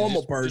 Like, a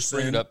normal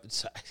person.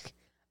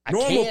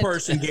 Normal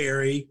person,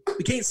 Gary.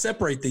 We can't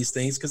separate these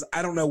things because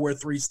I don't know where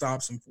 3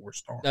 stops and 4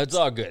 starts. That's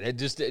all good.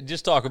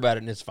 Just talk about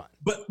it and it's fine.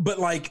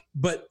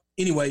 But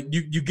anyway,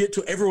 you get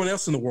to, everyone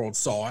else in the world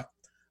saw it.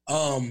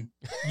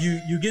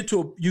 You get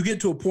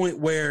to a point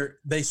where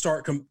they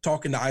start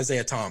talking to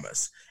Isaiah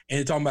Thomas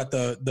and talking about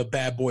the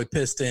bad boy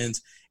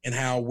Pistons and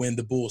how when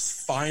the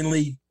Bulls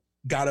finally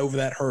got over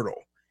that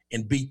hurdle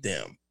and beat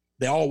them,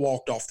 they all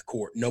walked off the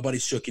court. Nobody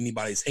shook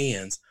anybody's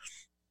hands.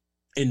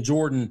 And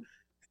Jordan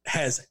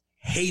he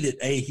hated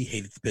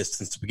the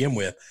Pistons to begin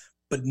with,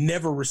 but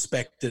never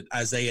respected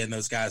Isaiah and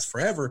those guys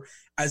forever.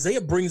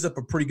 Isaiah brings up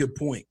a pretty good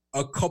point.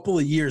 A couple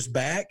of years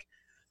back,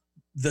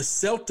 the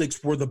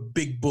Celtics were the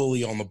big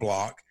bully on the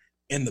block,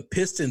 and the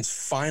Pistons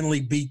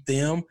finally beat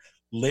them.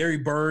 Larry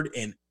Bird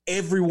and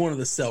every one of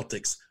the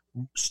Celtics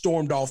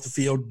stormed off the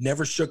field,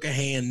 never shook a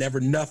hand, never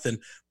nothing,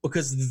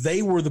 because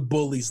they were the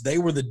bullies. They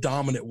were the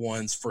dominant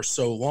ones for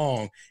so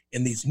long,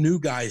 and these new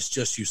guys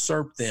just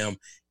usurped them.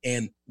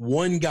 And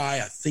one guy,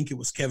 I think it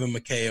was Kevin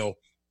McHale,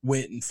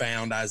 went and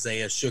found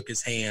Isaiah, shook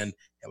his hand.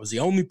 That was the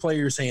only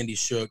player's hand he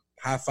shook,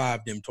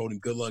 high-fived him, told him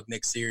good luck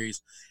next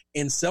series.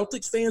 And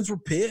Celtics fans were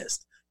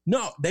pissed.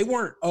 No, they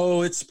weren't,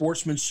 it's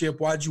sportsmanship.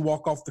 Why'd you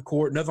walk off the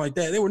court? Nothing like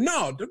that. They were,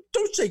 no,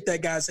 don't shake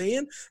that guy's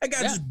hand. That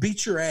guy just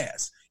beat your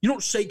ass. You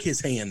don't shake his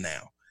hand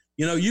now.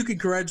 You can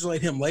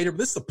congratulate him later, but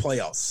this is the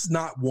playoffs. This is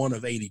not one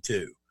of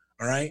 82,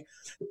 all right?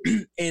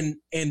 And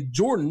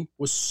Jordan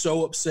was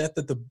so upset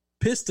that the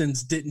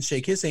Pistons didn't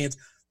shake his hands.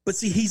 But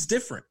see, he's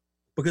different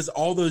because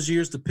all those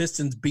years the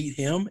Pistons beat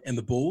him and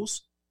the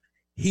Bulls,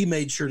 he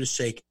made sure to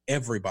shake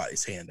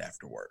everybody's hand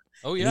afterward.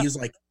 Oh, yeah. And he was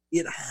like,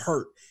 it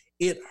hurt.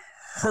 It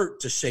hurt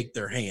to shake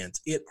their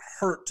hands. It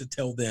hurt to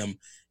tell them,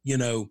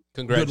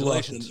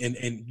 congratulations. Good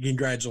luck and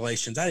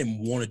congratulations. I didn't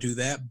want to do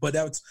that, but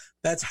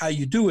that's how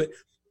you do it.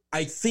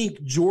 I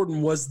think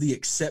Jordan was the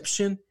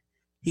exception.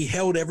 He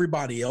held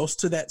everybody else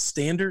to that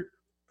standard.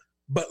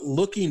 But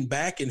looking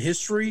back in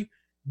history,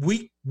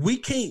 we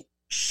can't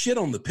shit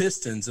on the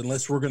Pistons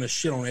unless we're going to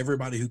shit on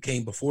everybody who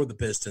came before the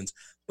Pistons,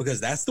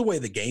 because that's the way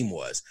the game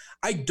was.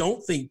 I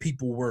don't think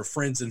people were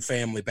friends and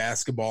family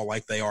basketball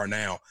like they are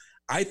now.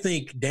 I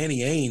think Danny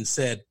Ainge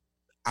said,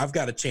 I've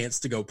got a chance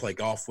to go play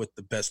golf with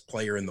the best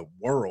player in the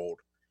world,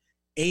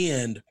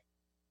 and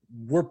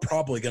we're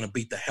probably going to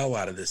beat the hell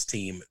out of this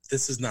team.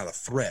 This is not a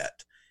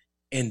threat.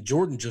 And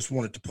Jordan just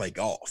wanted to play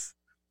golf.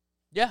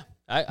 Yeah,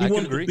 I he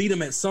wanted agree. to beat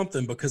them at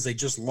something because they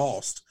just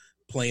lost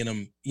playing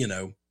them,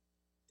 in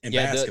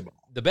basketball.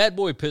 The Bad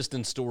Boy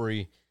Pistons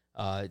story,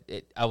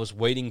 I was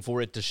waiting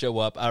for it to show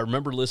up. I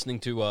remember listening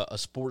to a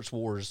Sports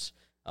Wars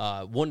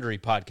Wondery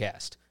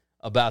podcast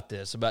about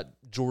this, about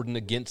Jordan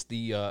against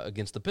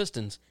the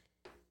Pistons.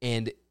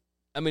 And,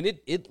 I mean,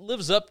 it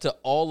lives up to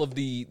all of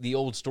the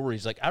old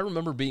stories. Like, I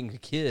remember being a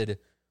kid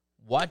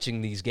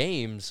watching these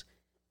games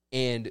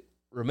and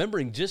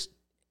remembering just,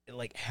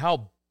 like,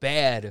 how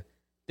bad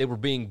they were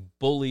being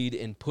bullied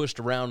and pushed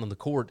around on the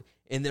court,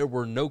 and there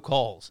were no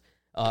calls.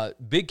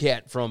 Big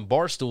Cat from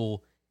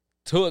Barstool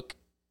took,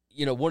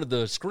 one of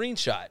the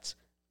screenshots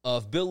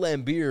of Bill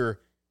Laimbeer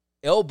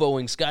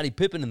elbowing Scottie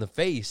Pippen in the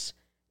face,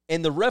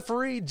 and the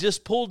referee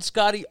just pulled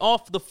Scottie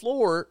off the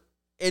floor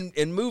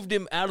and moved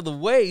him out of the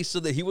way so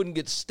that he wouldn't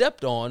get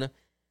stepped on,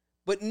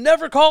 but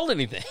never called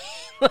anything.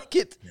 Like,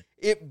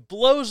 it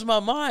blows my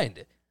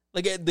mind.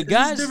 Like, the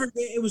guys...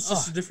 It was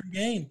just a different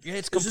game. Yeah,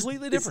 it's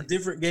completely different. It's a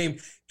different game.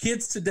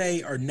 Kids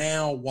today are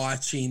now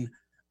watching...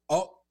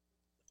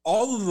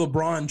 All of the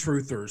LeBron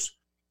truthers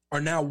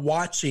are now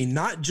watching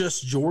not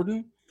just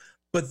Jordan,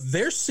 but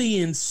they're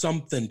seeing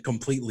something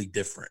completely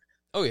different.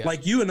 Oh, yeah.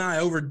 Like you and I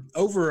over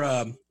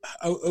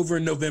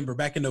in November,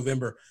 back in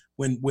November,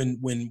 when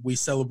we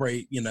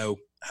celebrate, the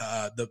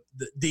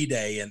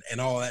D-Day and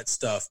all that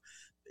stuff,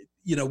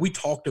 we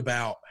talked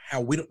about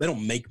how they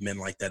don't make men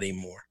like that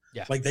anymore.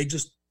 Yeah. Like they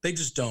just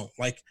don't.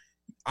 Like,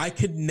 I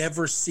could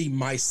never see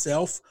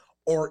myself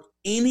or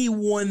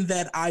anyone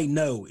that I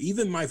know,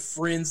 even my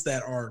friends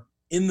that are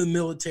in the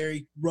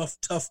military, rough,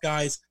 tough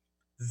guys,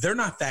 they're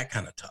not that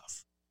kind of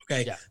tough.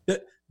 Okay. Yeah.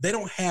 They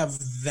don't have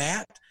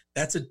that.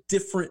 That's a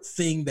different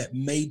thing that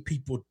made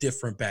people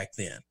different back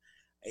then.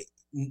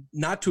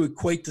 Not to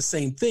equate the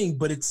same thing,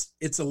 but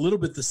it's a little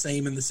bit the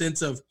same in the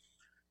sense of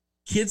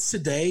kids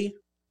today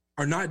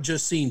are not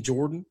just seeing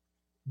Jordan.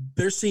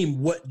 They're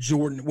seeing what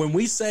Jordan, when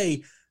we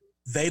say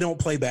they don't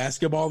play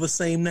basketball the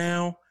same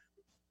now,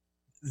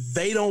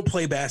 they don't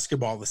play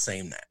basketball the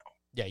same now.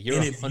 Yeah, you're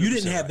and if you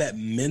didn't have right. that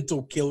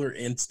mental killer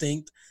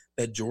instinct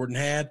that Jordan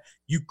had,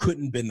 you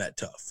couldn't have been that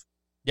tough.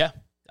 Yeah,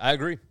 I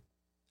agree.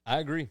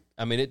 I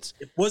mean, it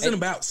wasn't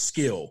about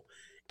skill.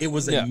 It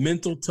was a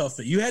mental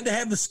toughness. You had to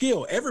have the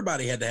skill.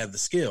 Everybody had to have the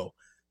skill,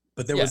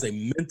 but there was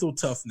a mental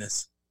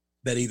toughness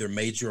that either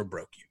made you or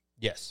broke you.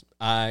 Yes,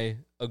 I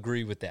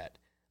agree with that.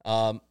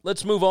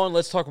 Let's move on.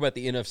 Let's talk about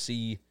the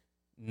NFC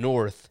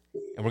North,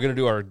 and we're going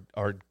to do our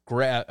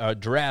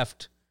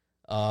draft.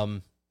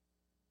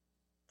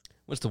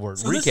 What's the word?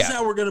 So recap. This is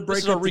how we're going to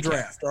break up the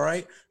draft, all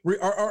right?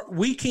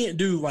 We can't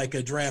do like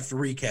a draft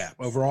recap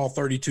over all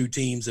 32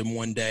 teams in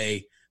one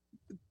day.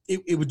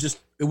 It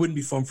wouldn't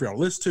be fun for y'all to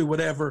listen to,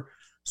 whatever.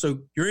 So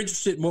you're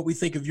interested in what we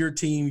think of your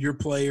team, your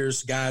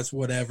players, guys,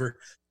 whatever.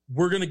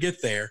 We're going to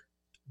get there,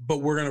 but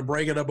we're going to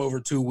break it up over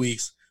 2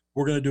 weeks.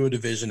 We're going to do a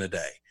division a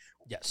day.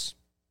 Yes.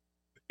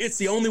 It's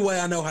the only way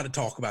I know how to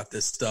talk about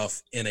this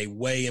stuff in a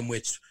way in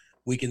which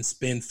we can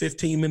spend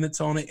 15 minutes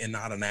on it and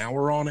not an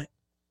hour on it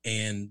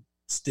and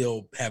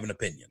still have an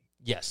opinion.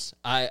 Yes.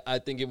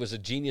 I think it was a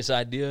genius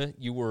idea.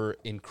 You were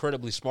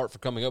incredibly smart for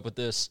coming up with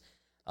this.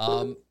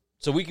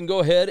 So we can go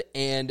ahead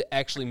and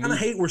actually move. I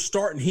hate we're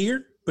starting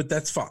here, but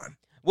that's fine.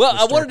 Well,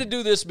 I wanted to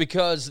do this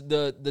because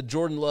the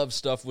Jordan Love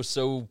stuff was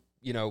so,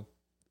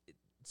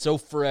 so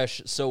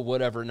fresh, so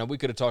whatever. Now, we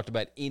could have talked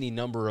about any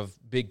number of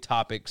big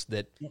topics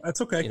that.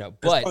 That's okay. That's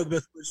probably the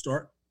best way to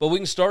start. But we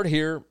can start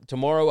here.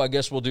 Tomorrow, I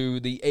guess we'll do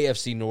the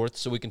AFC North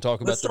so we can talk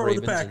about the Ravens. Let's start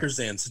with the Packers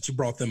then, since you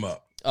brought them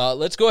up.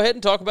 Let's go ahead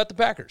and talk about the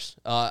Packers.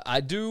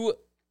 I'm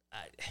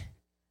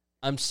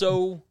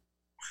so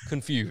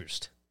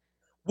confused.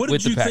 What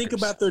did you think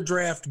about their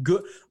draft?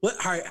 Good. All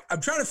right, I'm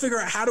trying to figure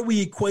out how do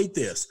we equate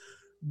this.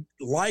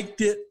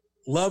 Liked it,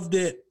 loved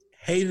it,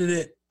 hated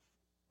it,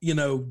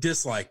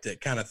 disliked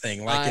it kind of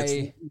thing.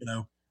 Like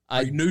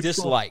I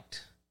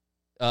disliked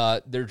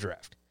their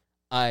draft.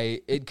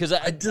 I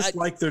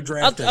dislike their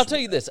draft. I'll tell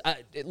you this.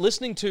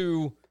 Listening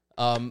to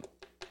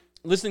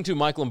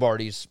Mike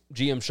Lombardi's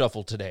GM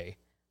Shuffle today,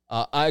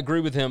 I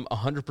agree with him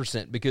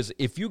 100% because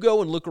if you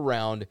go and look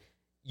around,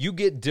 you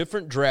get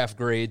different draft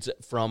grades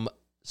from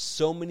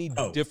so many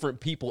different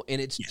people,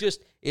 and it's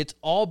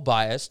all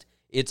biased.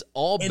 It's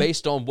all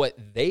based on what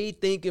they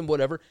think and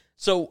whatever.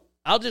 So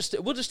we'll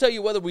just tell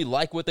you whether we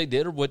like what they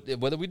did or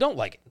whether we don't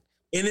like it.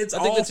 And it's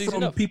all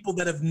from people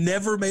that have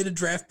never made a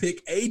draft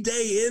pick a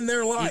day in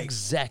their life.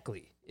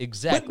 Exactly.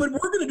 But we're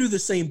going to do the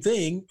same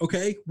thing,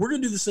 okay? We're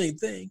going to do the same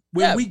thing.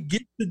 When we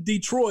get to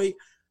Detroit,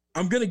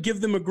 I'm going to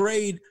give them a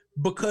grade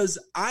because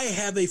I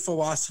have a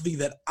philosophy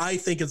that I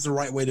think is the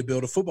right way to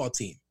build a football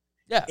team.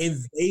 Yeah. And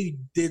they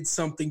did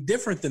something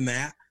different than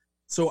that.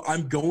 So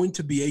I'm going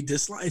to be a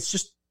dislike. It's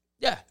just,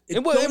 Yeah. it's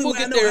And the only we'll way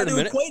I get know there how in a to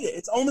minute. equate it.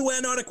 It's the only way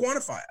I know how to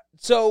quantify it.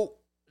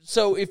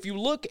 So if you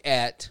look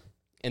at,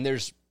 and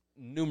there's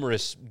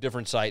numerous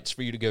different sites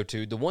for you to go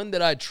to, the one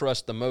that I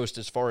trust the most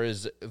as far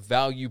as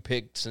value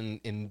picks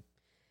and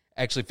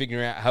actually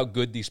figuring out how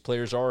good these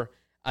players are,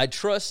 I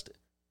trust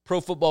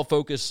Pro Football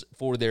Focus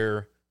for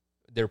their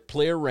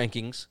player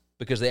rankings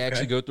because they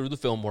actually go through the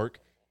film work,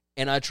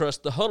 and I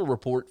trust the Huddle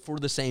Report for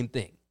the same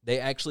thing. They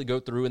actually go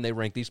through and they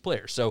rank these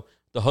players. So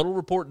the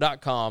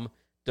huddlereport.com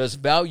does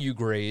value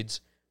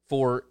grades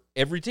for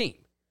every team.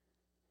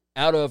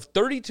 Out of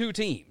 32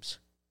 teams,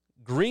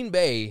 Green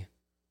Bay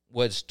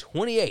was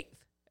 28th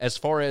as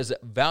far as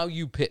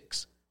value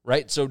picks,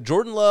 right? So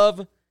Jordan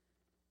Love,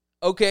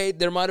 okay,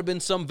 there might have been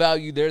some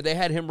value there. They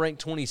had him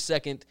ranked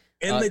 22nd.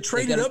 And they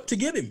traded up to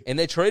get him. And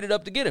they traded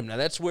up to get him. Now,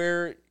 that's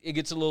where it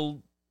gets a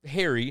little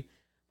hairy,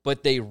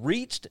 but they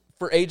reached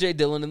for A.J.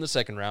 Dillon in the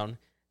second round.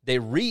 They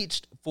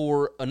reached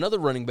for another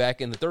running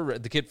back in the third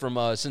round, the kid from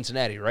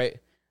Cincinnati, right?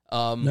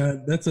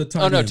 No, that's a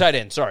tight end. Oh, no, tight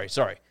end. Sorry.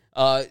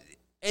 And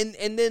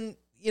then,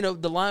 you know,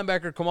 the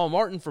linebacker Kamal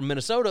Martin from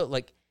Minnesota,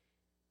 like,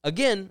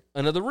 again,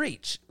 another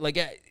reach. Like,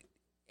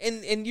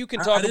 and you can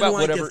talk I didn't about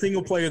like whatever. a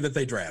single player that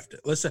they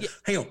drafted. Let's say,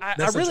 hang on.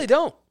 I really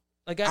don't.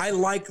 Like, I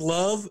like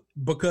Love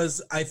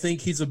because I think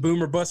he's a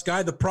boomer bust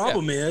guy. The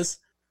problem is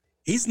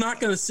he's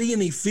not going to see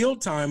any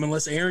field time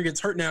unless Aaron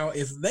gets hurt. Now,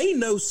 if they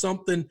know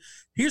something,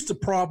 here's the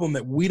problem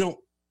that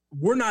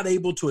we're not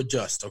able to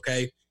adjust,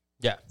 okay?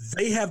 Yeah.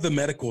 They have the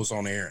medicals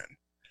on Aaron.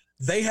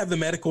 They have the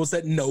medicals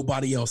that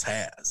nobody else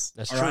has.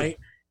 That's all true. right?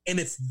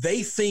 And if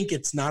they think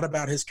it's not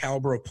about his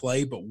caliber of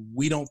play, but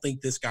we don't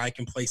think this guy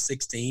can play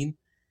 16,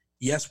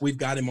 yes, we've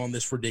got him on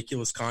this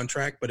ridiculous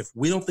contract, but if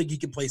we don't think he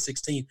can play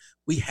 16,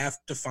 we have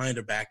to find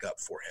a backup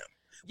for him.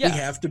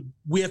 Yeah.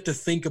 We have to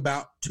think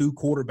about two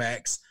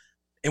quarterbacks,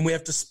 and we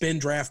have to spend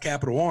draft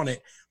capital on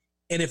it.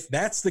 And if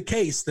that's the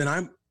case, then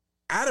I'm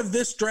out of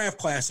this draft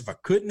class. If I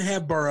couldn't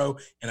have Burrow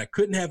and I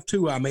couldn't have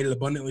Tua, I made it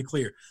abundantly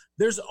clear.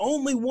 There's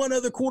only one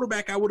other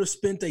quarterback I would have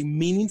spent a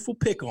meaningful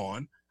pick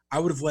on. I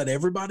would have let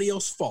everybody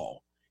else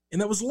fall, and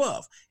that was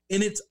Love.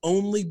 And it's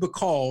only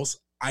because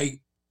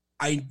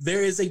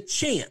there is a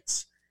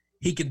chance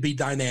he could be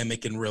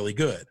dynamic and really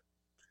good.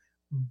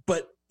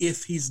 But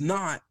if he's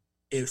not,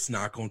 it's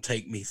not going to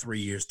take me 3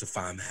 years to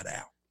find that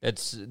out.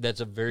 That's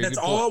a very That's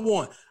good all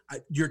point. I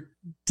want. Your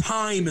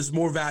time is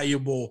more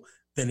valuable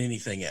than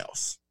anything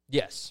else.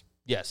 Yes.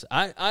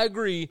 I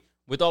agree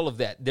with all of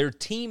that. Their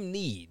team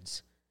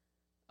needs,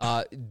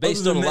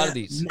 based on a lot of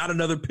these. Not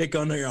another pick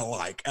on there I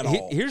like at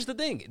all. Here's the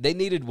thing. They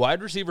needed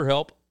wide receiver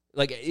help.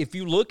 Like, if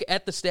you look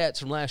at the stats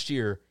from last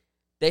year,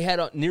 they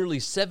had nearly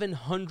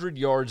 700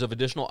 yards of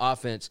additional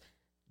offense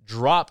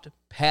dropped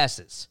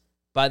passes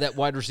by that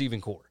wide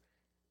receiving core.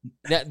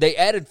 Now, they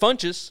added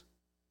Funchess,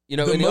 in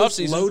the most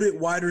offseason. loaded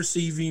wide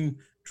receiving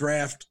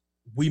draft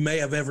we may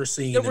have ever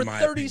seen. There were in my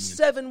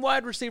 37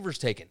 wide receivers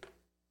taken.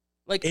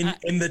 Like, opinion.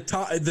 And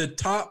the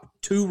top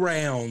two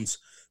rounds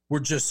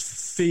were just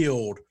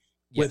filled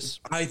with,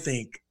 I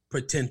think,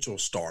 potential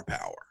star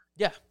power.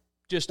 Yeah,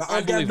 just I've got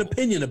an unbelievable.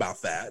 opinion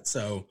about that,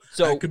 so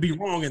I could be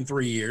wrong in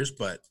 3 years,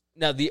 but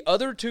Now, the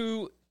other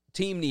two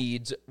team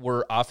needs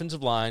were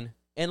offensive line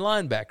and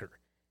linebacker.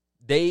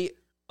 They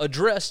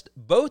addressed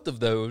both of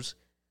those,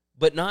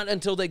 but not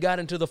until they got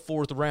into the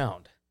fourth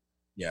round.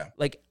 yeah,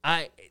 Like,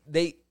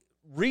 they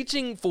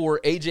reaching for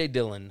A.J.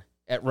 Dillon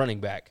at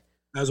running back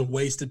that was a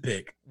wasted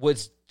pick.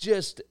 was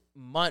just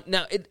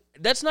now.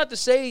 That's not to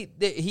say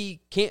that he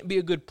can't be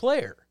a good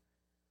player.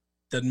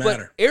 Doesn't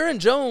matter. But Aaron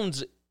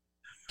Jones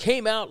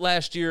came out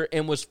last year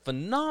and was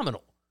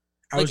phenomenal.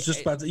 I was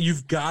just about to.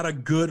 You've got a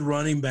good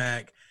running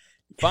back.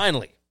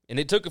 Finally, and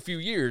it took a few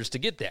years to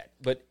get that.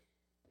 But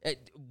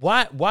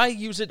why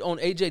use it on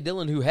A.J.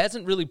 Dillon, who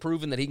hasn't really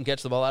proven that he can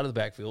catch the ball out of the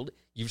backfield?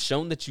 You've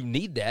shown that you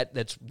need that.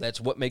 That's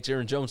what makes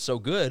Aaron Jones so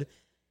good.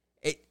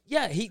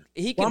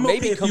 He can I'm maybe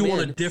okay if come you in.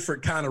 want a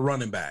different kind of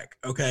running back.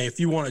 Okay, if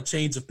you want a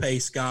change of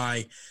pace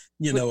guy,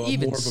 even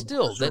more of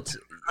still, that's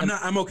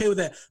I'm okay with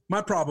that.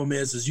 My problem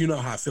is you know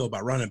how I feel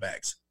about running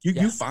backs.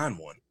 You find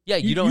one. Yeah,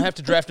 you don't have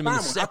to draft him in the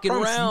find one. I second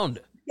promise round.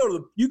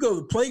 You go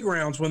to the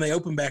playgrounds when they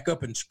open back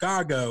up in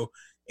Chicago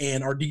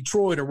or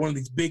Detroit or one of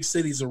these big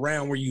cities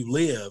around where you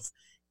live.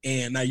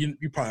 And now you're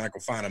probably not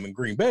gonna find them in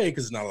Green Bay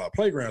because there's not a lot of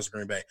playgrounds in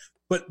Green Bay.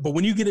 But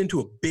when you get into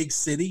a big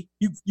city,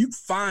 you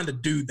find a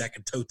dude that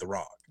can tote the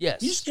rock.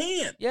 Yes. You just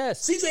can.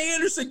 Yes. C.J.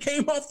 Anderson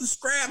came off the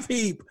scrap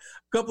heap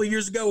a couple of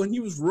years ago, and he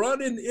was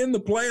running in the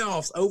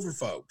playoffs over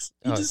folks.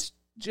 It's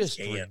just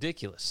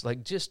ridiculous.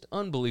 Like, just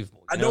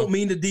unbelievable. I don't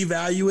mean to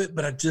devalue it,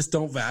 but I just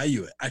don't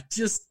value it. I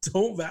just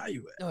don't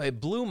value it. No, it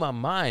blew my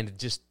mind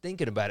just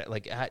thinking about it.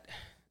 Like,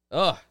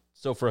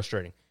 so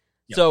frustrating.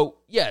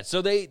 Yep.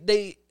 So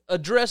they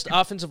addressed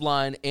offensive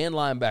line and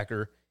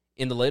linebacker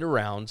in the later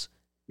rounds.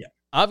 Yeah.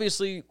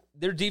 Obviously,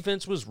 their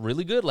defense was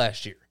really good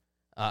last year.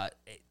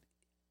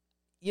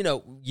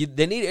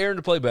 They need Aaron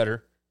to play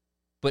better.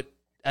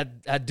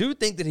 I do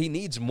think that he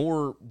needs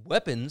more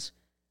weapons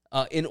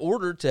in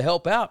order to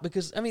help out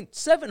because,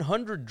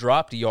 700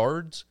 dropped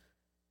yards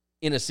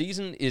in a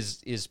season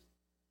is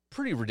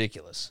pretty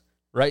ridiculous,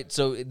 right?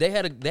 So they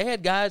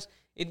had guys,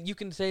 and you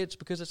can say it's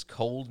because it's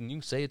cold and you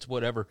can say it's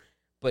whatever,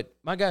 but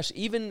my gosh,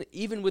 even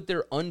with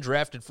their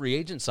undrafted free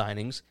agent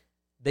signings,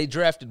 they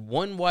drafted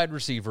one wide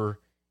receiver,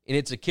 and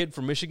it's a kid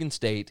from Michigan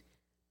State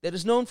that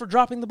is known for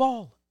dropping the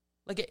ball.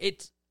 Like,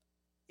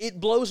 it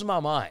blows my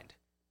mind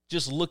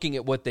just looking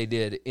at what they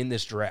did in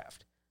this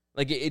draft.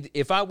 Like,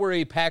 if I were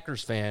a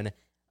Packers fan,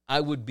 I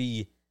would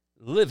be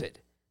livid.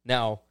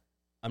 Now,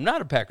 I'm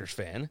not a Packers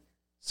fan,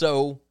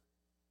 so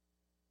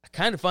I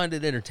kind of find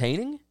it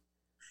entertaining.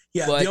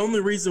 Yeah, the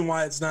only reason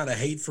why it's not a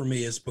hate for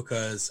me is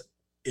because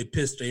it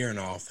pissed Aaron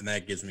off, and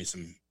that gives me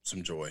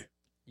some joy.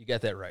 You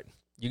got that right.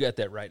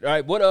 All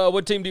right,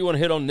 what team do you want to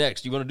hit on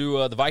next? You want to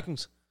do the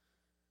Vikings?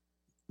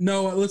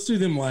 No, let's do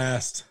them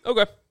last.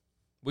 Okay,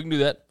 we can do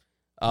that.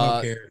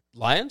 Don't care.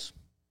 Lions?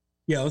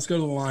 Yeah, let's go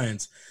to the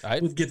Lions. All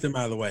right. Let's get them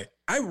out of the way.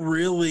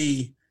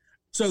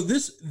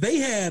 They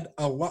had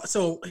a lot.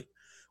 So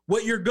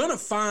what you're going to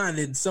find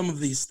in some of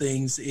these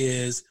things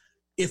is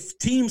if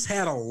teams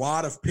had a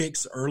lot of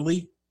picks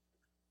early,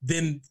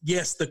 then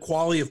yes, the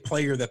quality of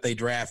player that they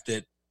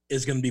drafted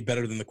is going to be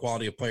better than the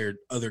quality of player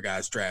other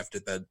guys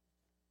drafted that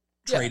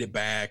traded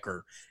back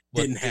or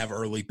didn't have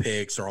early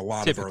picks or a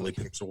lot of early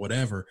picks or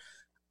whatever.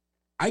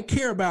 I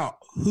care about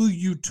who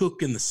you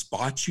took in the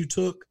spots you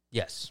took.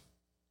 Yes.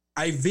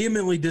 I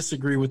vehemently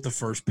disagree with the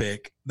first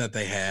pick that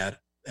they had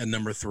at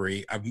number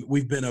 3.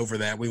 We've been over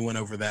that. We went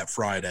over that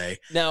Friday.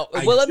 Now,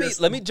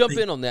 let me jump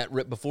in on that,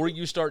 Rip, before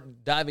you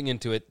start diving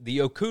into it. The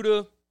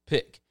Okudah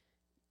pick,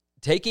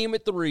 taking him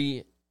at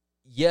 3,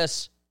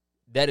 yes,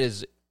 that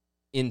is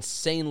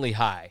insanely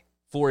high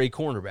for a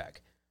cornerback.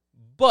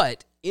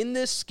 But in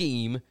this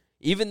scheme,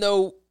 even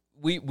though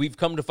we've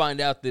come to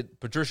find out that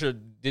Patricia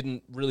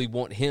didn't really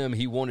want him,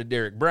 he wanted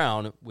Derek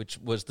Brown, which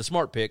was the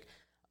smart pick.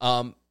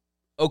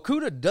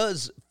 Okudah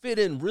does fit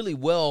in really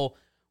well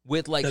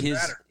with like his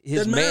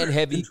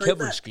man-heavy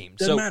coverage scheme.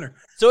 So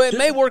it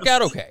may work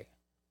out okay.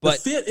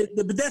 But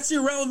but that's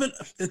irrelevant.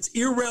 That's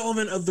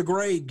irrelevant of the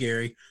grade,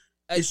 Gary.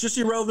 It's just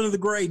irrelevant of the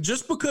grade.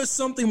 Just because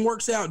something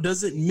works out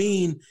doesn't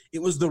mean it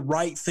was the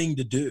right thing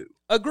to do.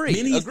 Agreed.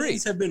 Many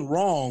things have been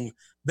wrong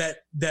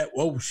that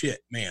oh shit,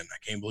 man, I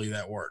can't believe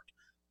that worked.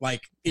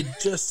 Like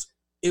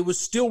it was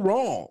still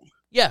wrong.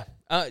 Yeah,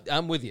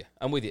 I'm with you.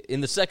 In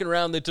the second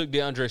round, they took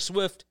DeAndre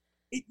Swift.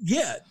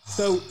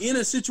 So in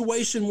a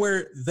situation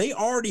where they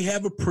already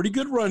have a pretty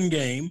good run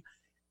game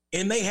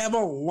and they have a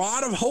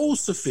lot of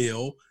holes to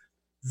fill,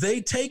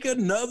 they take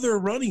another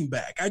running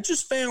back. I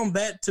just found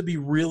that to be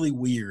really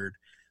weird.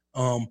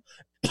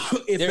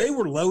 If they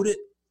were loaded,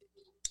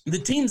 the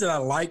teams that I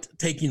liked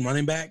taking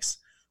running backs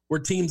were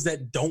teams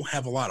that don't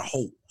have a lot of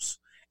holes.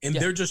 And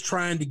they're just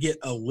trying to get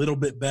a little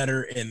bit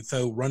better, and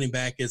so running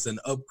back is an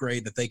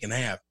upgrade that they can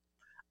have.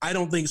 I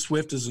don't think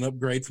Swift is an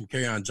upgrade from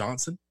Kerryon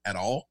Johnson at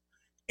all.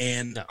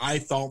 And I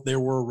thought there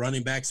were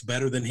running backs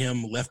better than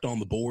him left on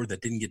the board that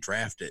didn't get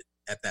drafted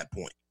at that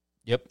point.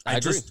 Yep, I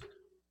agree.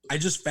 I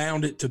just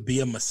found it to be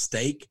a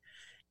mistake.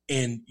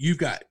 And you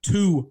got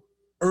 2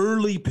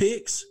 early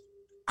picks.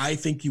 I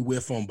think you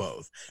whiff on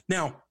both.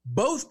 Now,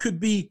 both could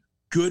be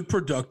good,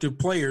 productive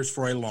players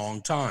for a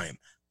long time.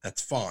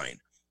 That's fine.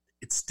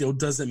 It still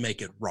doesn't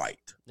make it right.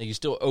 You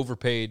still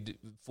overpaid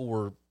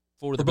for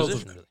the both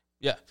position. Of them.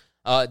 Yeah.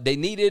 They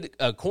needed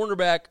a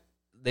cornerback.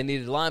 They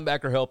needed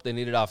linebacker help. They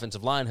needed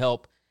offensive line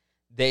help.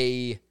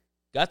 They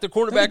got their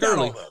cornerback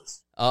early.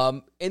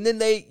 And then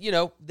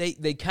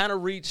they kind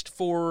of reached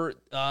for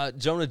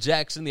Jonah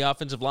Jackson, the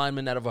offensive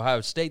lineman out of Ohio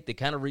State. They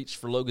kind of reached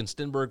for Logan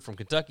Stenberg from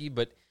Kentucky,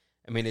 but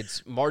I mean,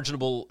 it's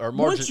marginal.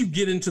 Once you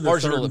get into the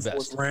third and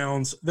fourth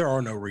rounds, there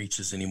are no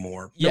reaches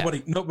anymore. Yeah.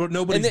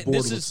 Nobody's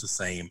board looks the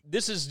same.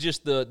 This is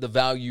just the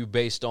value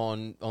based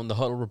on the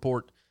Huddle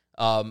report.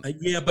 But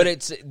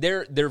it's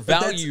their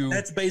value.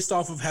 That's based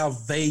off of how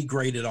they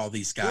graded all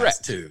these guys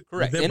too.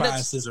 Correct. Their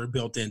biases are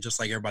built in just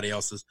like everybody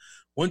else's.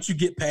 Once you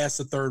get past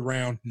the third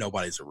round,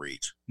 nobody's a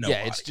reach. Nobody.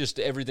 Yeah, it's just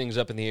everything's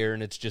up in the air,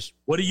 and it's just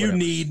what do you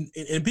need?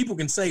 And people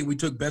can say we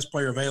took best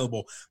player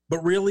available,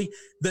 but really,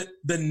 the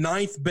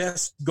 9th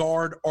best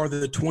guard or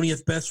the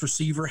 20th best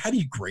receiver. How do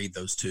you grade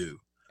those two?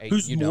 Hey,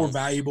 who's more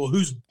valuable?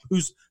 Who's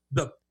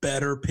the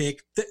better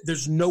pick?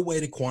 There's no way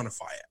to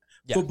quantify it.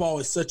 Yeah. Football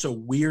is such a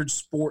weird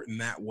sport in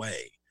that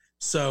way.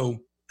 So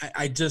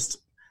I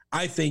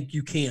think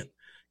you can't.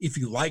 If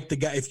you like the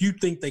guy, if you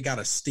think they got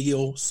a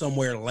steal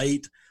somewhere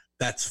late,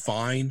 that's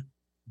fine,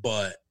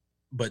 but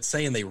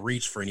saying they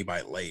reached for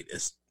anybody late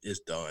is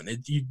done.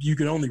 You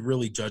can only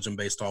really judge them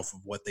based off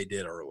of what they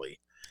did early.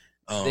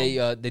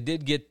 They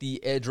did get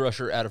the edge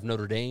rusher out of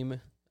Notre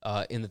Dame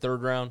in the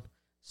 3rd round,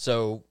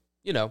 so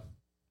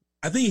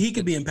I think he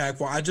could be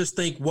impactful. I just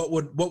think what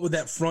would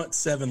that front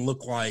 7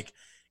 look like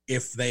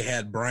if they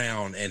had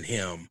Brown and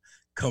him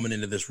coming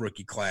into this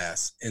rookie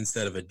class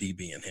instead of a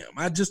DB and him?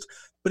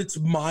 But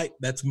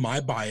that's my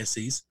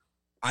biases.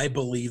 I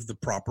believe the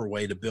proper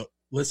way to build.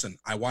 Listen,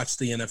 I watch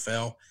the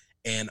NFL,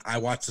 and I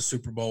watch the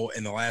Super Bowl.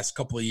 In the last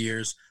couple of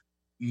years,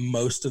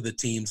 most of the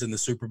teams in the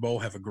Super Bowl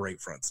have a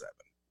great front seven.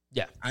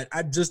 Yeah.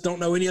 I just don't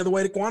know any other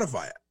way to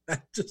quantify it. I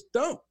just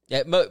don't.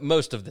 Yeah,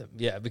 most of them.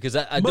 Yeah, because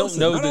I don't Most of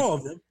know them, that not all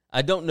of them.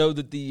 I don't know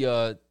that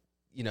the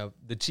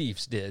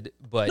Chiefs did,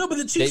 but No, but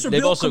the Chiefs are they've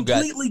built also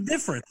completely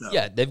different, though.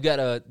 Yeah, they've got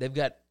If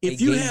a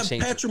you game have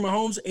changer. Patrick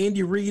Mahomes,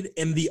 Andy Reid,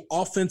 and the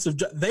offensive,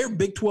 they're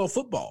Big 12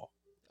 football.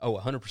 Oh,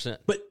 100%.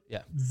 But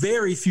yeah,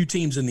 very few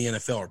teams in the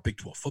NFL are Big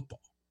 12 football.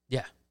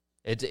 yeah,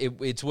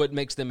 it's what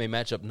makes them a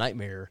matchup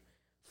nightmare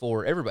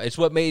for everybody. It's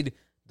what made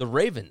the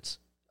Ravens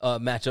a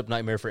matchup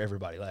nightmare for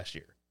everybody last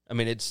year. I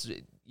mean, it's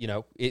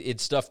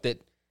stuff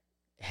that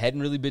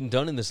hadn't really been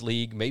done in this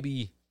league,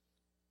 maybe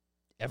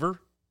ever.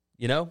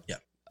 Yeah.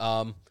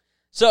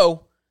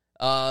 So,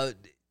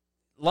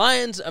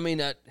 Lions. I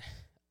mean,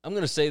 I'm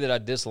going to say that I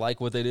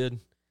dislike what they did.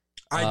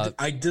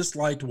 I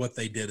disliked what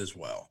they did as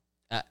well.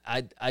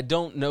 I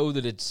don't know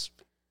that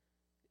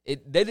they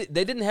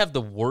didn't have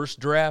the worst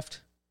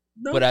draft,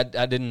 No. but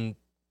I didn't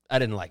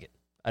like it.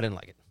 I didn't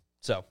like it.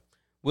 So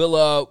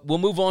we'll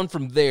move on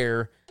from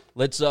there.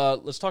 Let's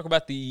talk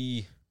about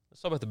the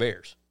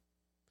Bears.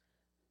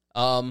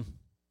 I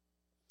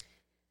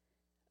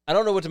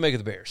don't know what to make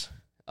of the Bears.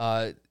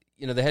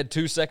 They had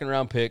 2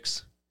 second-round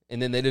picks,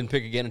 and then they didn't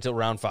pick again until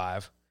round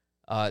 5.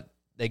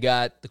 They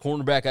got the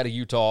cornerback out of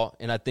Utah,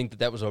 and I think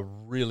that was a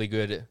really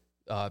good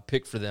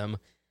pick for them.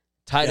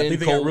 I think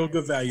they got real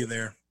good value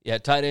there. Yeah,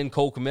 tight end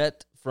Cole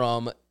Kmet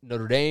from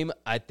Notre Dame.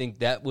 I think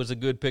that was a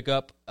good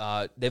pickup.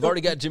 They've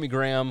already got Jimmy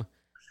Graham.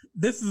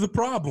 This is the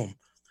problem.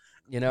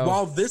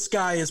 While this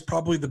guy is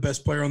probably the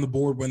best player on the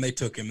board when they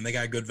took him, and they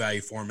got good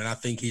value for him, and I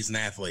think he's an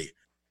athlete,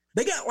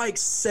 they got like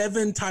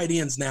 7 tight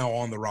ends now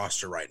on the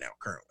roster right now,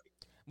 currently.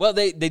 Well,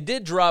 they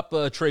did drop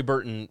Trey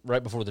Burton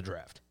right before the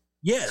draft.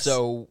 Yes.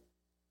 So,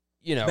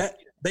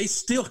 they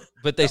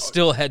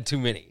still had too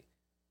many.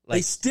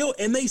 They still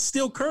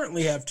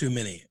currently have too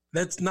many.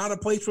 That's not a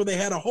place where they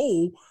had a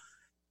hole.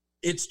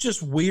 It's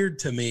just weird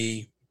to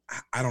me.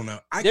 I don't know.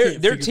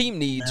 Their team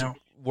needs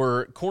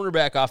were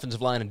cornerback,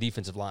 offensive line, and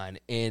defensive line,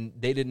 and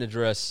they didn't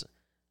address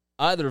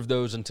either of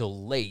those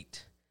until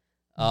late.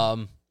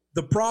 The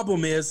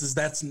problem is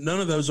that's none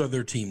of those are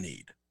their team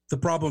need. The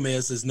problem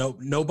is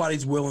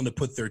nobody's willing to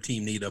put their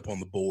team need up on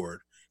the board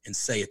and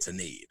say it's a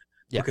need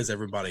because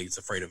everybody's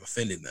afraid of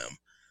offending them.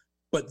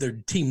 But their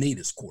team need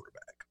is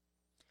quarterback.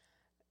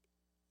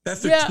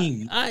 That's their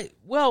team.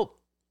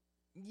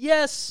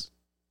 Yes.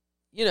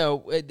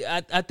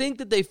 I think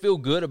that they feel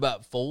good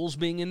about Foles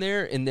being in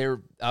there, and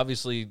they're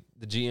obviously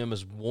the GM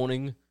is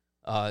wanting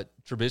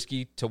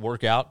Trubisky to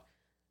work out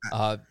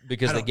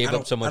because they gave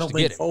up so much to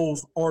get him. I don't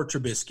think Foles or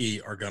Trubisky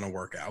are going to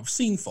work out. I've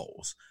seen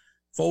Foles.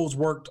 Foles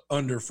worked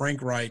under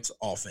Frank Wright's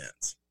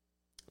offense.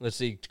 Let's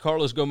see.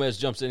 Carlos Gomez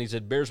jumps in. He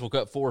said, Bears will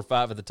cut 4 or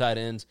 5 of the tight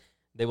ends.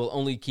 They will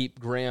only keep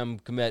Graham,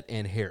 Kmet,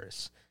 and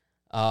Harris.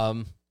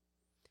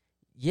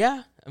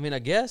 Yeah, I mean, I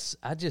guess.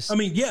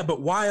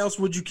 But why else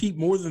would you keep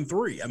more than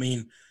 3? I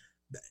mean,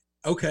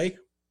 okay.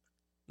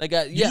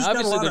 Obviously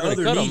they're going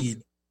to cut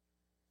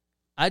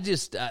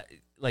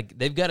them.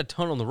 They've got a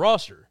ton on the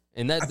roster,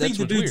 and I think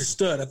the dude's a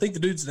stud. I think the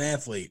dude's an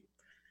athlete.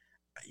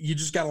 You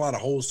just got a lot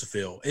of holes to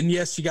fill, and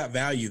yes, you got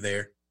value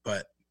there,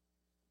 but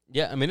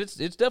yeah, I mean, it's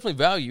definitely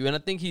value, and I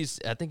think he's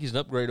an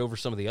upgrade over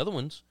some of the other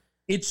ones.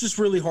 It's just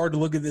really hard to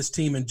look at this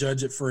team and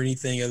judge it for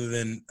anything other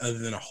than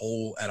a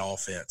hole at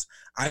offense.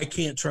 I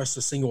can't trust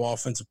a single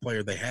offensive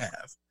player they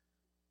have,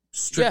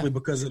 strictly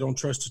because I don't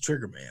trust the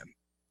trigger man.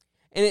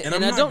 And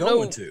I'm not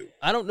going to.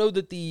 I don't know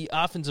that the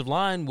offensive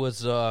line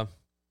was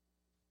problem.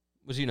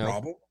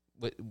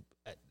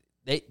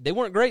 They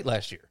weren't great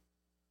last year.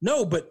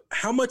 No, but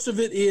how much of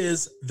it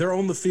is they're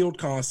on the field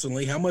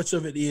constantly? How much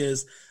of it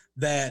is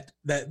that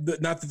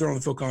not that they're on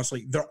the field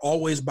constantly, they're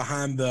always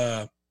behind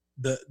the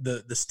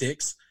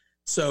sticks.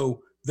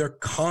 So they're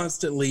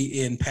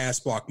constantly in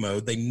pass block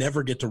mode. They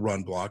never get to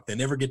run block. They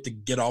never get to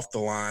get off the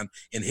line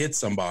and hit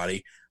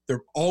somebody.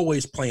 They're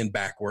always playing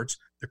backwards.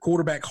 The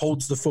quarterback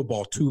holds the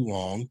football too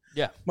long.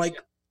 Yeah.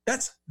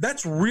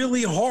 That's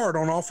really hard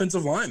on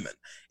offensive linemen.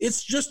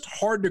 It's just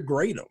hard to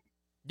grade them.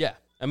 Yeah.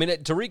 I mean,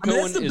 Tariq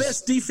Cohen that's the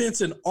best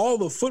defense in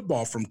all of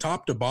football from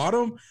top to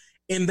bottom,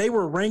 and they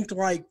were ranked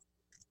like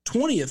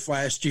 20th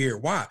last year.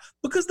 Why?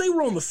 Because they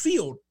were on the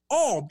field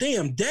all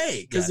damn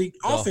day because the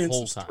offense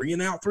was 3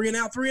 and out, 3 and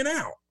out, 3 and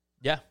out.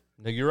 Yeah,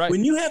 no, you're right.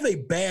 When you have a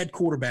bad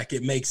quarterback,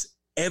 it makes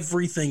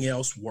everything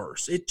else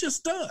worse. It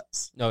just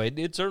does. No,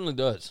 it certainly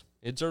does.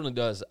 It certainly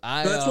does.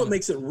 That's what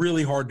makes it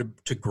really hard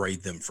to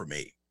grade them for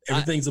me.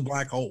 Everything's a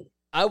black hole.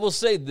 I will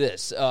say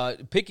this.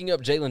 Picking up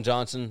Jalen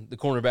Johnson, the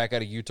cornerback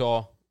out of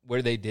Utah,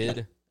 where they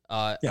did,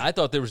 I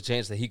thought there was a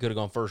chance that he could have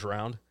gone first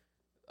round.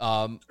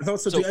 I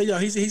thought so too. Yeah,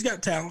 he's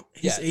got talent.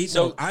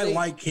 I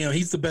like him.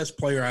 He's the best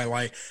player I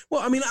like.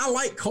 Well, I mean, I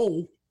like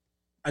Cole.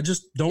 I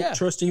just don't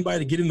trust anybody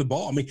to get him the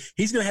ball. I mean,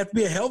 he's going to have to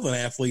be a hell of an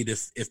athlete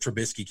if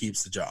Trubisky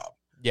keeps the job.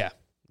 Yeah,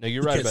 no,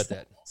 you're right about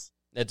that.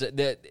 That's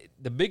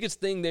the biggest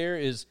thing there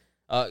is.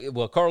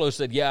 Carlos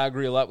said, "Yeah, I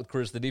agree a lot with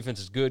Chris. The defense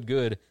is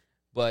good,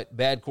 but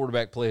bad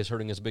quarterback play is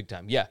hurting us big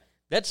time." Yeah,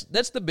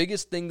 That's the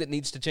biggest thing that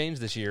needs to change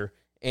this year.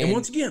 And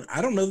once again,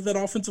 I don't know that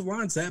offensive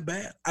line's that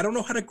bad. I don't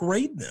know how to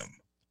grade them.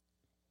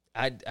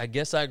 I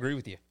guess I agree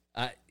with you.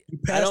 You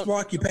pass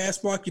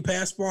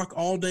block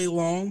all day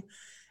long,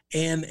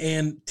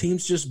 and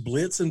teams just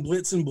blitz and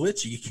blitz and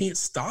blitz you. You can't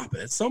stop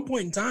it. At some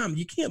point in time,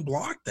 you can't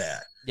block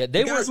that. Yeah,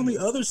 the guys on the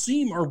other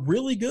team are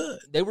really good.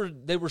 They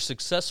were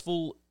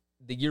successful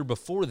the year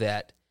before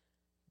that,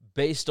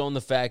 based on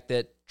the fact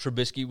that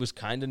Trubisky was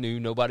kind of new.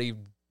 Nobody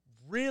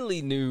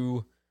really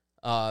knew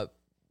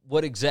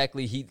what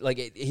exactly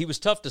he was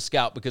tough to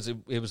scout because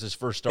it was his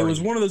first start. It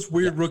was one of those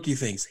weird rookie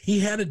things. He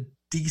had a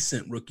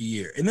decent rookie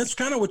year, and that's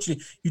kind of what you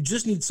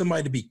just need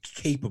somebody to be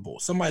capable,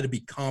 somebody to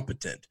be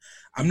competent.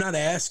 I'm not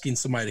asking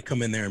somebody to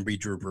come in there and be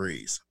Drew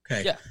Brees.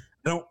 Okay. Yeah.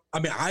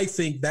 I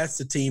think that's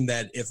the team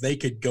that if they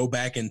could go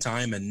back in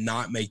time and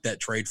not make that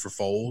trade for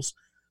Foles,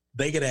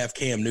 they could have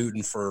Cam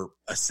Newton for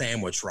a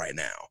sandwich right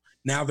now.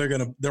 Now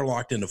they're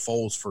locked into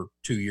Foles for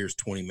 2 years,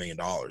 $25 million.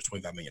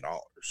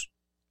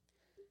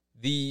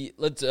 Do you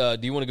want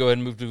to go ahead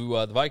and move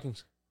to the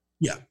Vikings?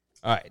 Yeah.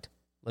 All right.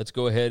 Let's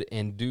go ahead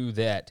and do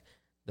that.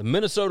 The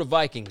Minnesota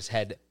Vikings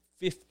had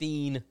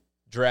 15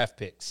 draft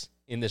picks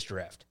in this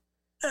draft.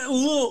 A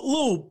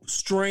little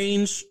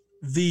strange.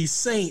 The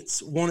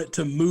Saints wanted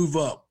to move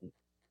up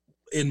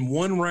in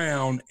one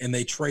round, and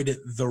they traded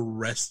the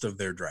rest of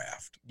their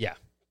draft. Yeah.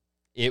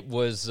 It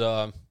was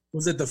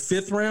was it the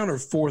 5th round or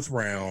 4th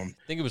round?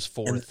 I think it was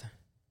 4th.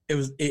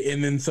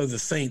 And then so the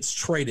Saints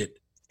traded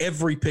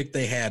every pick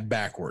they had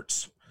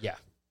backwards. Yeah.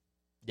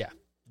 Yeah.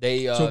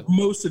 They so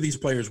most of these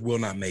players will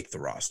not make the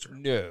roster.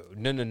 No.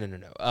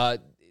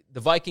 The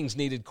Vikings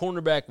needed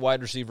cornerback,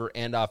 wide receiver,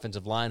 and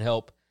offensive line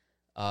help.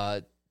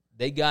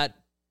 They got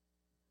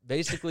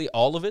basically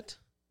all of it.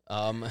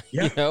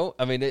 Yeah.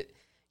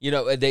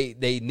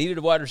 They needed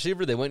a wide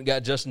receiver. They went and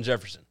got Justin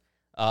Jefferson.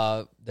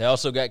 They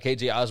also got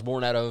KJ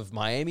Osborne out of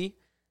Miami.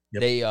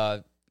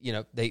 Yep.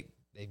 They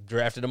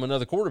drafted him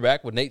another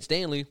quarterback with Nate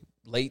Stanley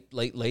late.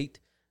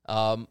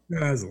 That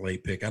was a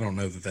late pick. I don't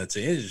know that that's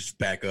it. It's just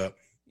back up.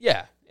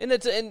 Yeah. I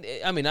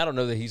don't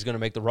know that he's going to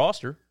make the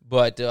roster,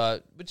 but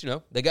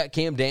they got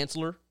Cam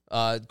Dantzler,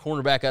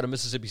 cornerback out of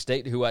Mississippi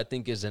State, who I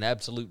think is an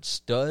absolute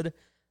stud.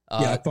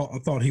 I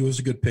thought he was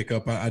a good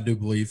pickup. I do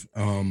believe.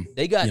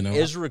 They got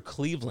Ezra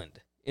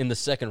Cleveland in the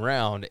 2nd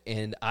round,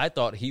 and I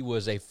thought he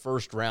was a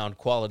first-round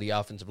quality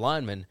offensive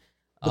lineman.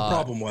 The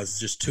problem was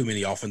just too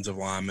many offensive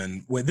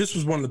linemen. This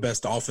was one of the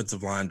best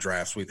offensive line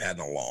drafts we've had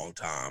in a long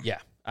time. Yeah,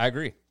 I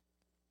agree.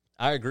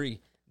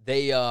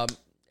 They,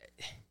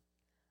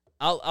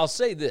 I'll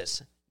say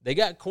this: they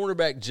got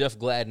cornerback Jeff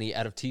Gladney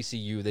out of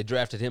TCU. They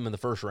drafted him in the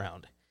 1st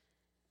round.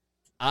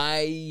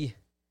 I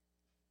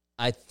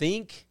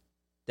think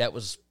that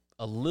was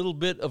a little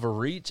bit of a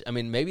reach. I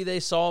mean, maybe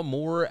they saw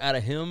more out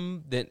of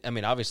him than. I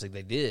mean, obviously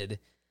they did.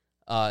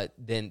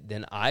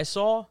 Than I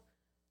saw,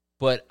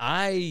 but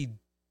I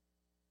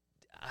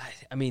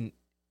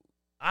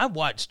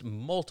watched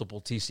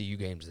multiple TCU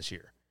games this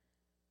year.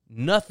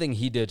 Nothing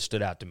he did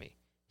stood out to me.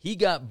 He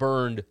got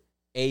burned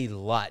a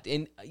lot.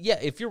 And, yeah,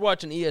 if you're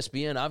watching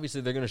ESPN,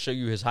 obviously they're going to show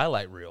you his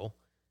highlight reel.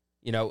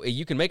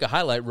 You can make a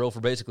highlight reel for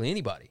basically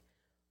anybody.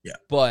 Yeah.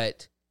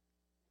 But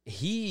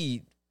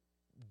he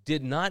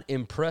did not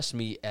impress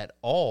me at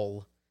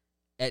all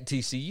at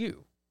TCU.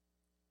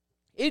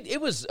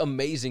 It was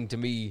amazing to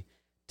me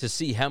to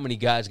see how many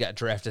guys got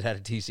drafted out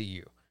of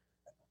TCU.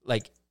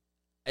 Like,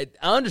 I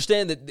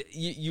understand that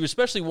you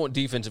especially want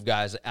defensive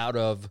guys out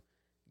of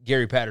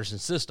Gary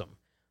Patterson's system,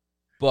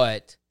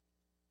 but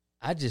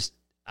I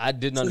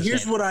didn't understand.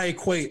 Here's what I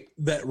equate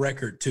that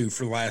record to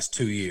for the last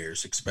 2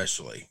 years,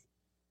 especially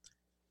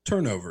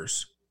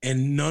turnovers,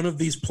 and none of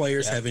these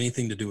players have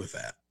anything to do with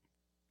that.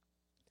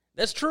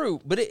 That's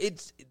true, but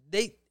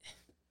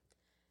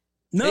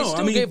No,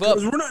 I mean,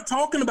 because we're not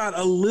talking about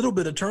a little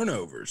bit of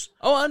turnovers.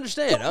 Oh, I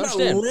understand.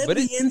 But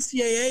the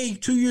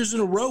NCAA 2 years in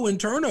a row in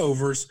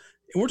turnovers,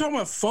 and we're talking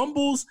about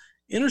fumbles,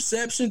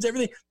 interceptions,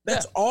 everything.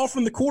 That's all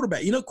from the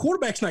quarterback.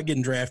 Quarterback's not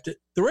getting drafted.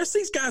 The rest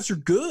of these guys are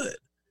good.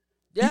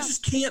 Yeah. You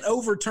just can't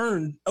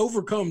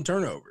overcome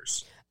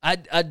turnovers. I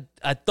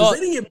thought they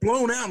didn't get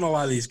blown out in a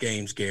lot of these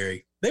games,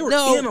 Gary. They were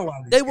in a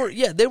lot of these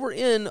games. They were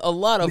in a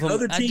lot of them. The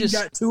other team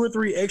got 2 or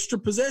 3 extra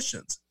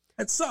possessions.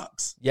 That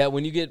sucks. Yeah,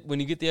 when you get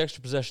the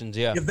extra possessions,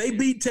 yeah. If they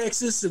beat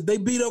Texas, if they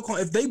beat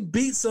Oklahoma, if they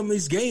beat some of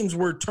these games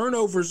where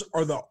turnovers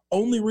are the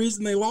only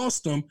reason they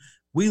lost them,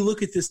 we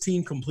look at this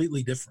team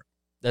completely different.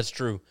 That's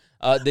true.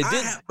 They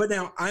did, but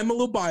now I'm a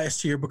little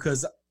biased here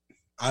because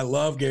I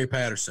love Gary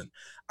Patterson.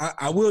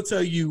 I will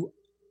tell you,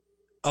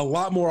 a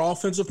lot more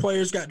offensive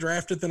players got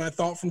drafted than I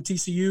thought from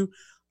TCU.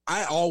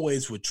 I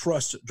always would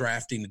trust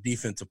drafting a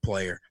defensive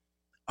player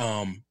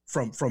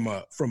from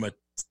a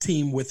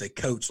team with a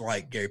coach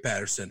like Gary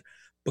Patterson,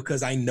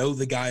 because I know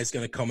the guy is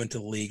going to come into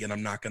the league and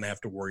I'm not going to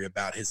have to worry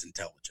about his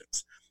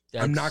intelligence.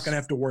 I'm not going to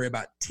have to worry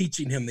about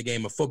teaching him the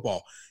game of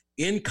football.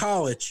 In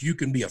college, you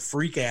can be a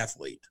freak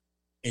athlete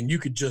and you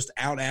could just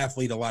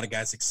out-athlete a lot of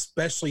guys,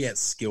 especially at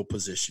skill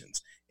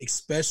positions,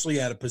 especially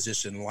at a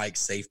position like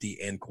safety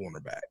and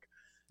cornerback.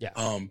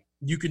 Yeah.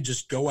 You can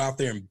just go out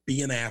there and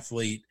be an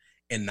athlete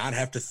and not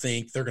have to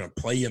think they're going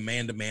to play a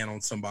man-to-man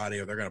on somebody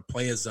or they're going to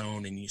play a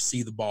zone and you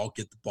see the ball,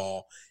 get the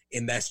ball.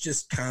 And that's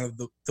just kind of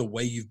the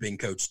way you've been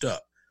coached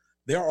up.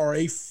 There are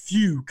a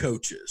few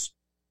coaches,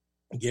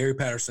 Gary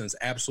Patterson is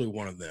absolutely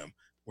one of them,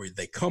 where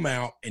they come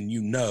out and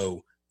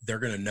they're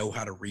going to know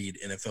how to read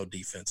NFL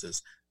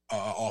defenses,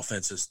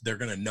 offenses. They're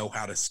going to know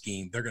how to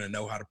scheme. They're going to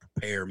know how to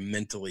prepare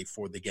mentally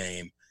for the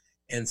game.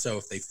 And so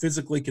if they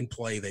physically can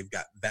play, they've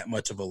got that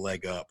much of a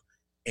leg up,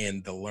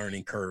 and the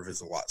learning curve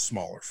is a lot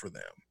smaller for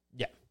them.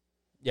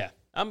 Yeah,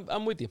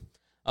 I'm with you.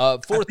 I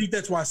think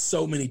that's why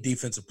so many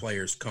defensive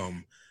players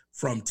come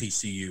from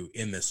TCU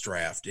in this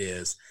draft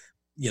is,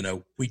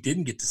 we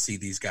didn't get to see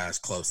these guys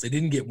close. They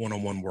didn't get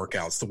one-on-one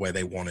workouts the way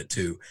they wanted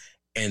to.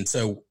 And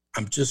so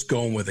I'm just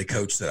going with a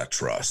coach that I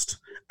trust.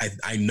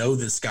 I know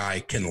this guy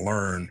can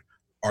learn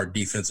our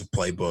defensive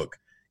playbook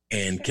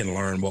and can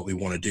learn what we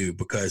want to do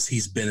because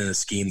he's been in a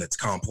scheme that's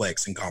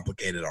complex and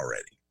complicated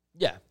already.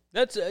 Yeah,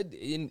 that's a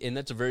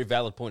very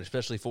valid point,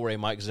 especially for a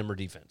Mike Zimmer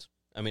defense.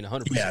 I mean,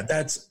 100%. Yeah,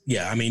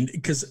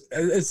 because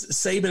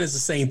Saban is the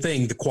same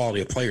thing. The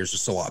quality of players is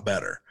just a lot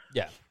better.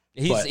 Yeah.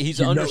 He's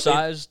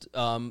undersized.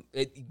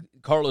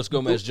 Carlos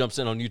Gomez jumps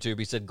in on YouTube.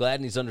 He said,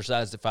 Gladney's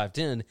undersized at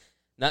 5'10".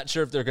 Not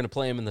sure if they're going to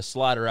play him in the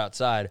slot or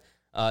outside.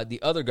 The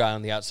other guy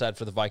on the outside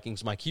for the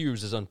Vikings, Mike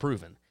Hughes, is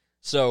unproven.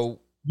 So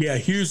yeah,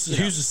 Hughes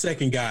the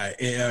second guy.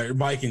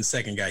 Vikings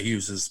second guy.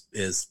 Hughes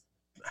is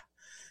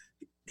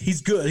he's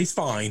good. He's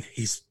fine.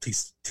 He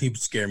would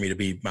scare me to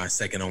be my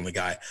second only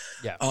guy.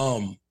 Yeah.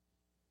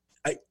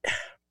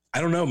 I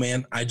don't know,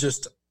 man. I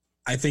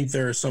think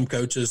there are some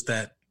coaches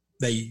that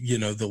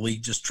the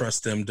league just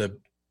trusts them to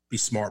be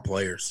smart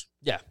players.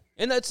 Yeah.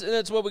 And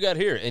that's what we got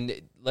here.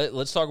 And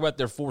let's talk about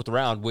their fourth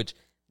round, which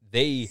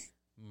they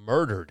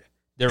murdered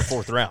their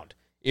fourth round.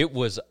 It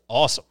was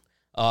awesome.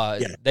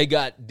 They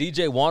got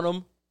DJ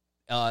Wanham,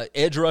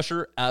 edge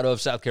rusher out of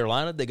South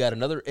Carolina. They got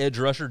another edge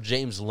rusher,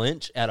 James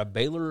Lynch, out of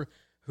Baylor,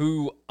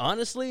 who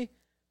honestly,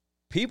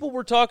 people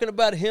were talking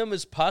about him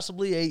as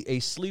possibly a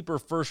sleeper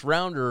first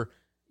rounder,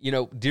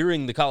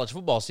 during the college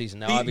football season.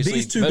 Now, obviously,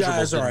 these two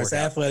guys are as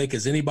athletic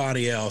as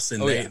anybody else,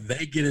 and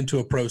they get into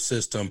a pro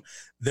system,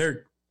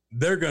 they're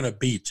going to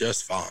be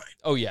just fine.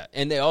 Oh, yeah.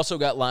 And they also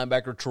got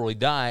linebacker Troy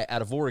Dye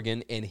out of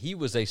Oregon, and he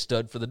was a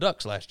stud for the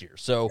Ducks last year.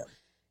 So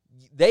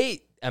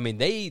they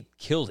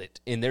killed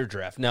it in their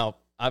draft. Now,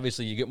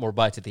 obviously, you get more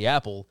bites at the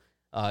apple,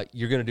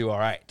 you're going to do all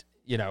right.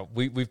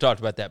 We've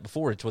talked about that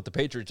before. It's what the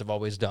Patriots have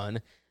always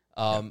done.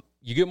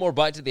 You get more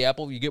bites at the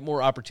apple, you get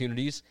more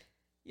opportunities.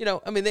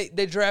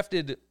 They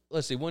drafted,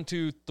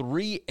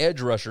 3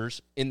 edge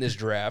rushers in this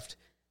draft.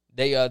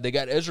 They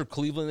got Ezra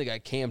Cleveland. They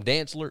got Cam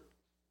Dantzler.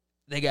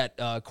 They got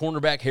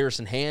cornerback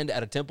Harrison Hand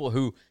out of Temple,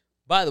 who,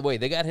 by the way,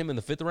 they got him in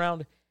the 5th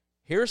round.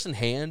 Harrison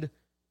Hand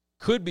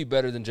could be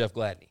better than Jeff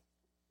Gladney.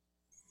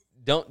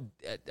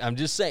 I'm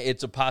just saying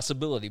it's a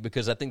possibility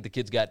because I think the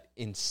kid's got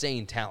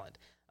insane talent.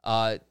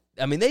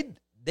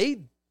 They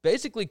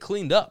basically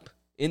cleaned up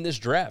in this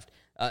draft.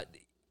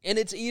 And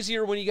it's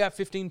easier when you got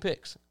 15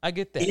 picks. I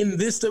get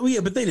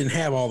that. But they didn't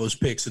have all those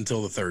picks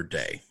until the 3rd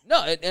day.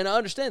 No, and I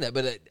understand that.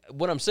 But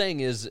what I'm saying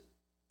is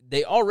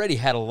they already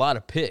had a lot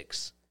of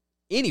picks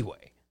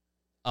anyway.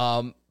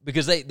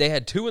 Because they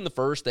had 2 in the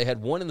 1st, they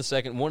had 1 in the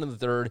 2nd, 1 in the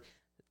 3rd,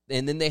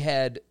 and then they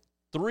had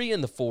 3 in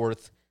the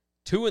 4th,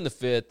 2 in the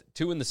 5th,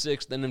 2 in the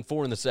 6th, and then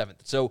 4 in the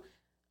 7th. So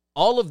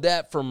all of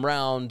that from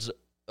rounds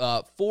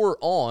 4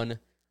 on,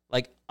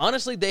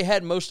 honestly, they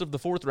had most of the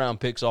 4th round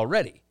picks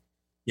already.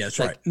 Yeah, that's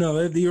right.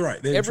 No, you're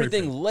right.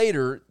 Everything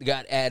later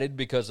got added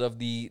because of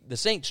the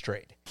Saints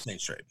trade.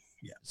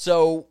 Yeah.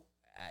 So,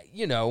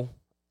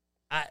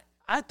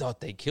 I thought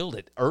they killed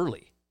it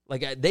early.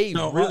 They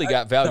really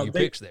got value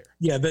picks there.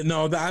 Yeah,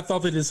 I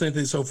thought they did the same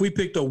thing. So if we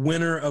picked a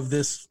winner of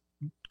this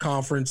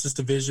conference, this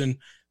division,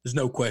 there's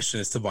no question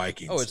it's the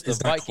Vikings. Oh, it's the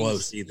Vikings. Not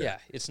close either. Yeah,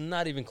 it's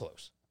not even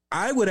close.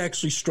 I would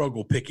actually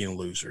struggle picking a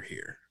loser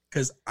here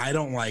because I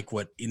don't like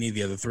what any of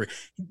the other 3.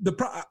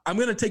 I'm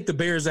going to take the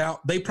Bears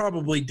out. They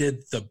probably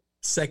did the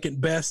second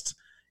best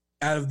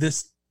out of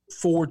this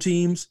 4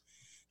 teams.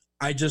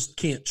 I just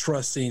can't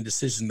trust any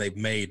decision they've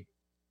made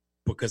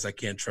because I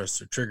can't trust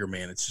their trigger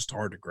man. It's just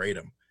hard to grade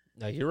them.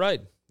 No, you're right.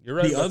 You're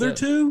right. The other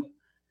 2,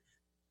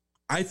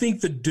 I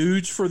think the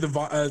dudes for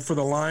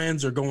the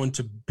Lions are going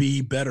to be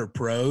better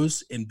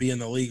pros and be in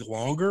the league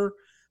longer,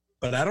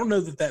 but I don't know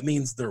that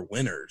means they're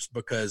winners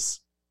because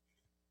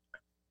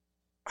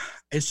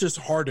it's just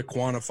hard to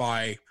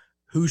quantify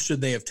who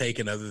should they have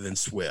taken other than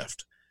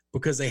Swift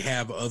because they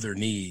have other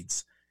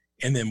needs.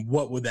 And then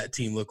what would that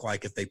team look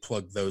like if they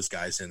plugged those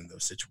guys in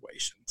those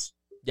situations?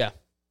 Yeah.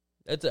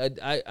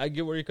 I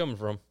get where you're coming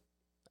from.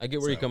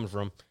 You're coming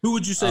from. Who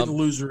would you say the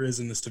loser is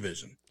in this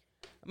division?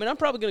 I'm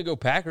probably going to go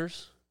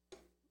Packers.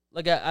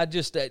 I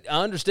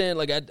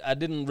understand, I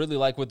didn't really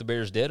like what the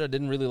Bears did. I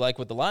didn't really like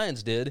what the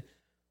Lions did.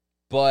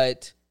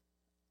 But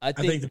I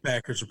think the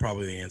Packers are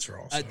probably the answer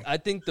also. I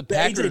think the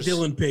Packers. The A.J.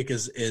 Dillon pick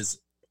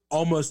is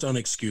almost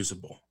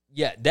unexcusable.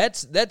 Yeah,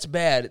 that's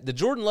bad. The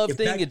Jordan Love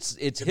thing,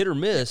 it's hit or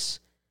miss.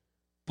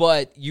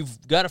 But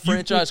you've got a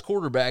franchise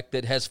quarterback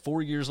that has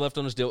 4 years left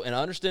on his deal. And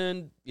I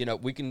understand,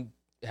 we can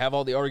have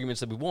all the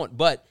arguments that we want.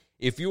 But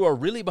if you are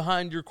really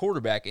behind your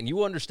quarterback and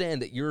you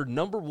understand that your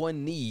number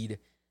one need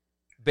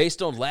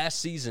based on last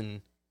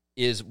season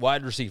is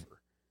wide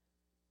receiver,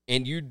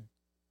 and you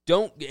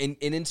don't, and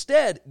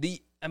instead,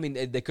 they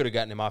could have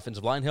gotten him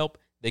offensive line help.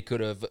 They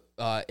could have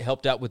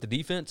helped out with the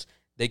defense.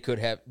 They could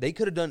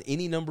have done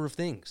any number of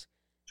things.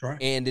 Right.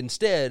 And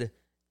instead,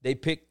 they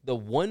picked the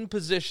one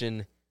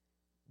position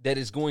that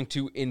is going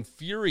to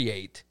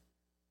infuriate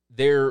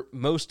their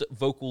most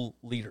vocal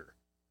leader.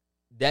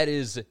 That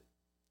is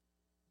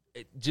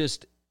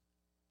just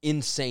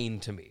insane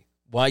to me,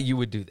 why you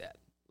would do that.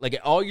 Like,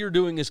 all you're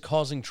doing is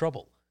causing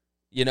trouble.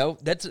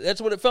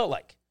 That's what it felt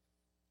like.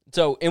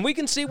 So, and we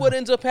can see what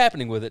ends up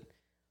happening with it.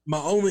 My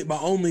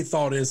only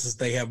thought is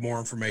they have more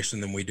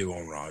information than we do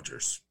on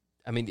Rodgers.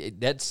 I mean,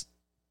 that's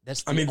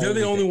they're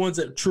the only ones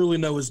that truly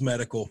know his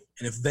medical.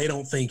 And if they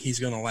don't think he's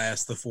going to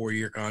last the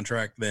 4-year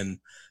contract, then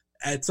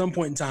at some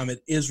point in time,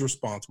 it is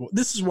responsible.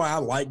 This is why I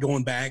like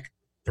going back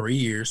 3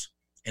 years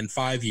and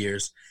 5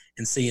 years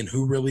and seeing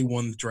who really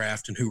won the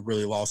draft and who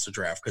really lost the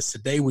draft. Because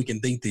today we can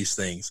think these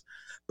things.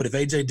 But if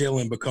A.J.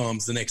 Dillon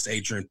becomes the next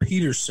Adrian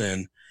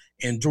Peterson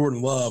and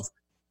Jordan Love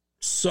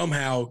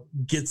somehow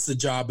gets the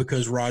job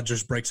because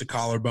Rodgers breaks a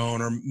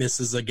collarbone or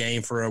misses a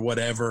game for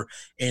whatever,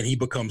 and he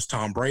becomes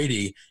Tom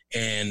Brady,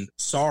 and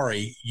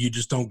sorry, you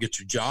just don't get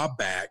your job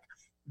back,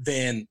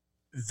 then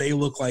they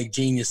look like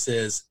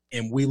geniuses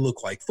and we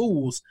look like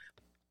fools.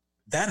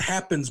 That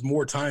happens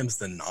more times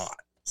than not.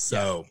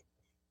 So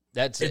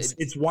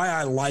it's why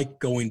I like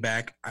going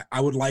back.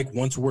 I would like,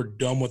 once we're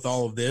done with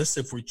all of this,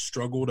 if we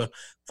struggle to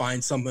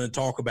find something to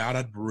talk about,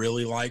 I'd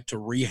really like to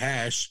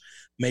rehash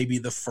maybe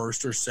the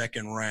first or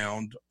second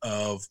round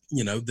of,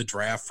 the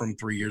draft from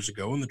 3 years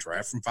ago and the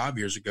draft from 5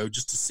 years ago,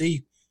 just to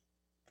see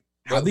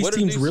how these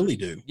teams really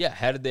do. Yeah,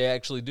 how did they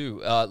actually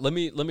do? Let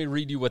me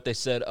read you what they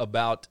said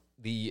about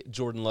the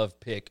Jordan Love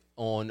pick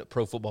on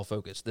Pro Football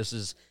Focus. This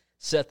is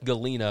Seth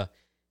Galina.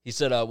 He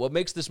said, what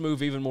makes this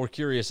move even more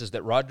curious is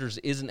that Rodgers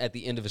isn't at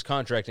the end of his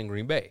contract in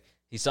Green Bay.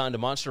 He signed a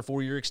monster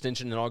 4-year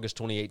extension in August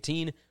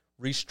 2018,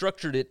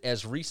 restructured it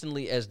as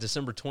recently as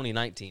December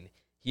 2019.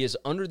 He is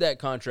under that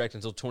contract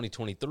until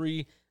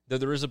 2023, though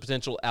there is a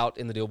potential out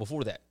in the deal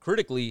before that.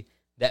 Critically,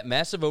 that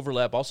massive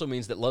overlap also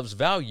means that Love's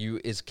value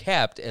is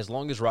capped as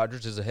long as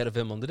Rodgers is ahead of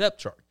him on the depth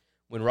chart.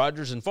 When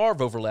Rodgers and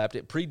Favre overlapped,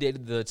 it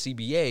predated the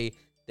CBA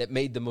that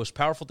made the most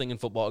powerful thing in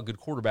football a good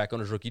quarterback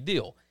on his rookie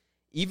deal.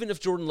 Even if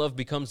Jordan Love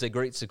becomes a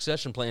great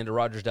succession plan to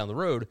Rodgers down the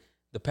road,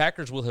 the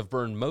Packers will have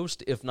burned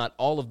most, if not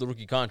all, of the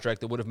rookie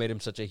contract that would have made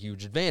him such a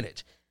huge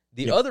advantage.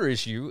 The other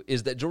issue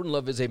is that Jordan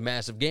Love is a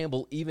massive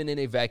gamble, even in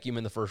a vacuum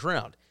in the first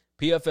round.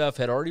 PFF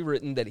had already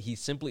written that he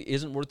simply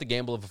isn't worth the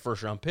gamble of a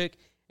first-round pick,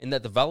 and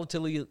that the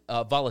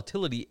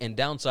volatility and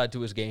downside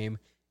to his game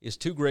is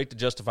too great to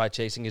justify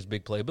chasing his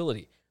big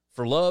playability.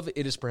 For Love,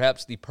 it is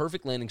perhaps the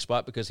perfect landing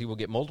spot because he will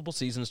get multiple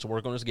seasons to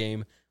work on his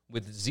game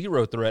with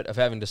zero threat of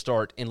having to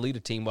start and lead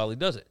a team while he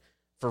does it.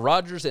 For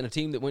Rodgers and a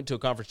team that went to a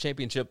conference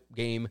championship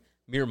game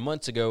mere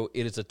months ago,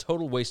 it is a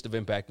total waste of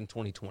impact in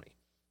 2020.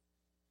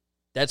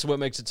 That's what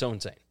makes it so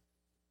insane.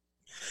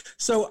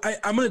 So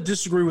I'm going to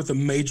disagree with a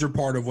major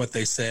part of what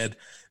they said.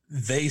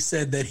 They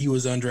said that he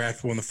was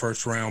undraftable in the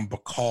first round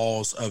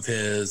because of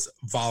his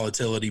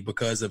volatility,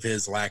 because of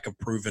his lack of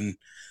proven,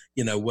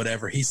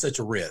 whatever. He's such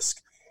a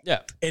risk. Yeah.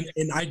 And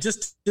I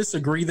just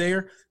disagree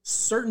there.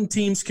 Certain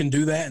teams can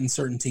do that and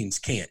certain teams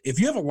can't. If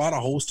you have a lot of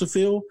holes to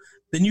fill,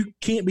 then you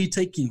can't be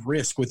taking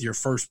risk with your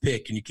first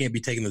pick and you can't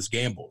be taking those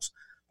gambles.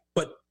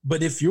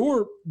 But if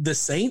you're the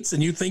Saints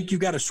and you think you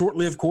got a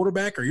short-lived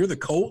quarterback, or you're the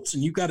Colts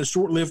and you got a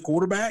short-lived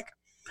quarterback,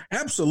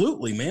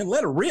 absolutely, man,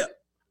 let her rip.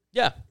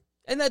 Yeah.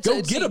 And that's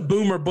Go get a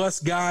boomer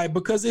bust guy,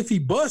 because if he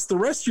busts, the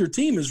rest of your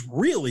team is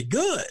really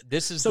good.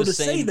 This is so the to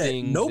same say that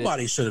thing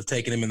nobody should have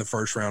taken him in the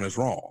first round is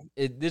wrong.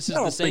 This is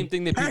the same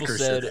thing that people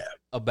said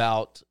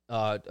about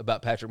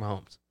Patrick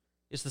Mahomes.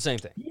 It's the same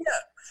thing. Yeah.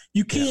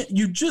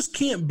 You just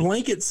can't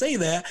blanket say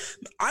that.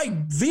 I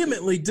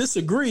vehemently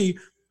disagree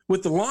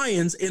with the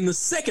Lions in the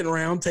second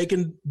round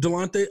taking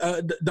Dante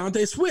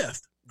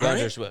Swift.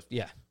 DeAndre Swift,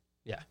 yeah.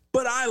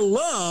 But I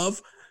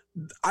loved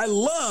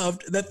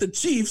that the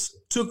Chiefs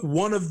took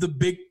one of the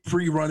big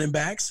three running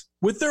backs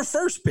with their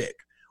first pick.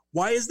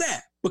 Why is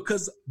that?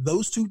 Because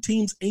those two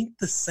teams ain't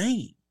the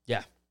same.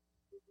 Yeah.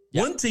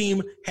 One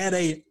team had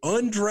a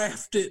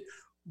undrafted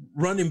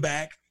running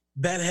back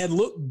that had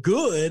looked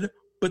good,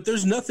 but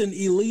there's nothing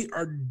elite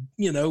or,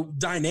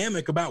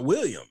 dynamic about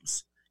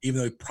Williams, even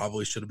though he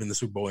probably should have been the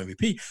Super Bowl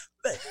MVP.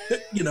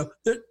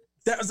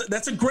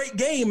 That's a great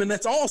game, and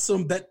that's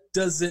awesome. That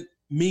doesn't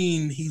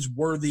mean he's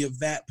worthy of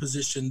that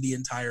position the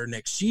entire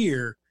next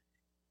year.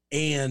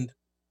 And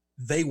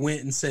they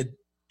went and said,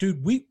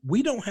 dude,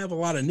 we don't have a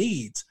lot of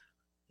needs.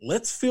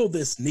 Let's fill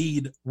this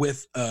need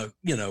with a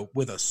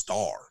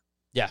star.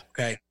 Yeah.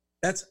 Okay.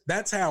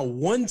 That's how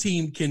one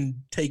team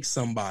can take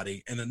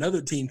somebody and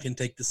another team can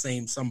take the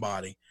same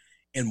somebody.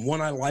 And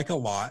one I like a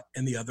lot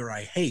and the other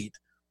I hate,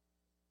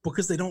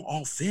 because they don't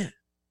all fit.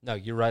 No,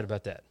 you're right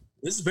about that.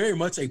 This is very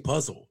much a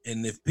puzzle,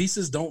 and if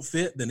pieces don't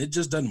fit, then it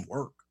just doesn't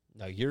work.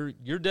 No, you're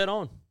dead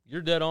on.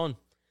 You're dead on.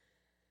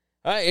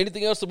 All right,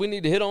 anything else that we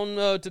need to hit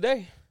on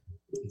today?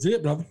 That's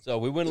it, brother. So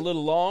we went a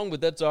little long,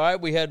 but that's all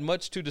right. We had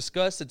much to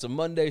discuss. It's a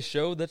Monday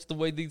show. That's the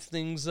way these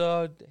things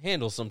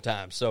handle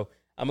sometimes. So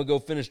I'm going to go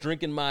finish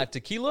drinking my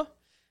tequila.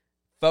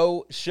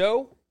 Faux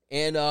show.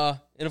 And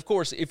of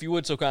course, if you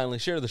would so kindly,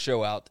 share the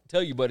show out.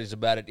 Tell your buddies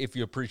about it if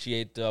you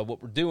appreciate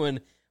what we're doing.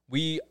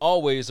 We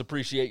always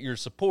appreciate your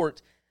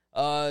support.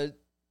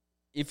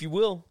 If you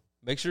will,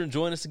 make sure and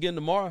join us again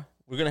tomorrow.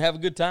 We're going to have a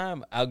good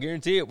time. I'll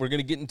guarantee it. We're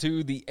going to get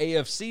into the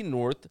AFC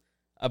North,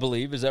 I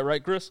believe. Is that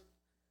right, Chris?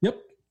 Yep.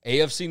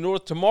 AFC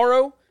North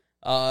tomorrow.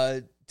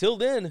 Till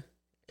then,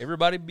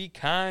 everybody be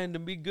kind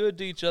and be good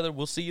to each other.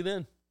 We'll see you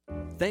then.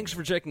 Thanks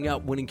for checking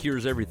out Winning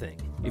Cures Everything.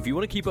 If you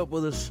want to keep up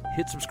with us,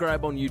 hit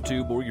subscribe on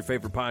YouTube or your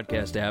favorite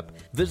podcast app.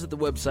 Visit the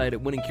website at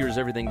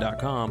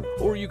winningcureseverything.com,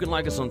 or you can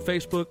like us on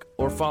Facebook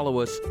or follow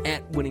us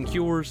at Winning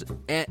Cures,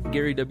 at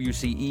Gary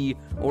WCE,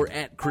 or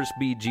at Chris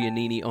B.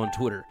 Giannini on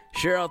Twitter.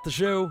 Share out the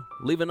show,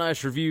 leave a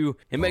nice review,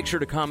 and make sure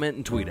to comment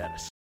and tweet at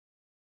us.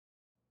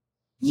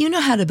 You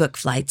know how to book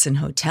flights and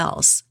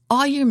hotels.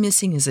 All you're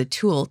missing is a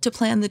tool to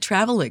plan the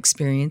travel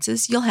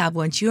experiences you'll have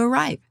once you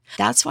arrive.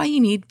 That's why you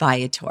need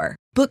Viator.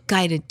 Book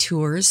guided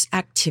tours,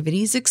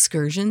 activities,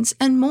 excursions,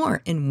 and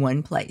more in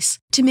one place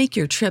to make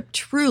your trip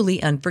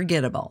truly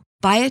unforgettable.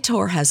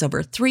 Viator has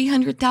over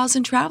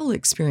 300,000 travel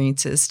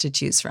experiences to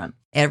choose from.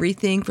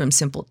 Everything from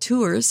simple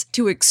tours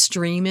to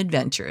extreme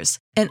adventures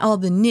and all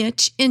the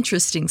niche,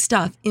 interesting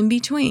stuff in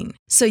between.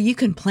 So you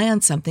can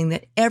plan something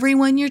that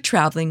everyone you're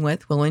traveling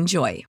with will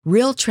enjoy.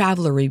 Real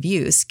traveler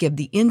reviews give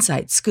the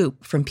inside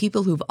scoop from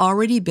people who've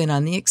already been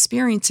on the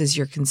experiences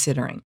you're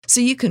considering. So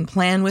you can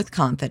plan with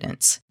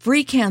confidence.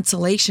 Free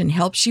cancellation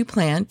helps you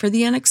plan for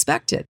the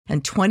unexpected.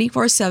 And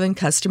 24/7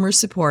 customer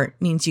support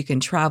means you can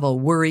travel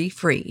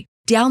worry-free.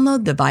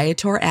 Download the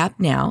Viator app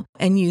now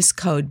and use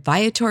code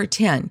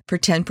Viator10 for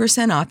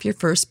 10% off your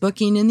first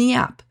booking in the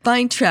app.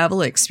 Find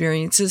travel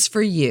experiences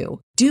for you.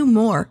 Do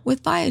more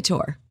with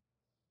Viator.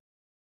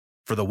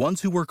 For the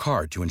ones who work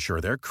hard to ensure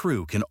their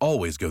crew can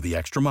always go the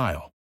extra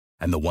mile,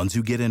 and the ones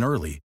who get in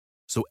early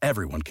so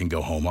everyone can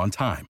go home on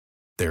time,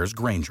 there's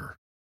Grainger,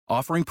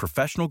 offering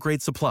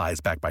professional-grade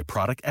supplies backed by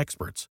product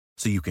experts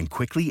so you can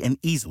quickly and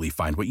easily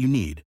find what you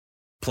need.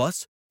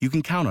 Plus, you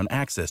can count on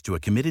access to a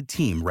committed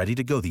team ready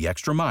to go the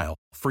extra mile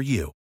for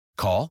you.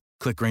 Call,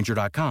 click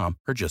Grainger.com,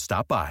 or just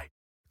stop by.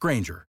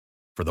 Grainger,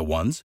 for the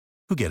ones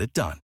who get it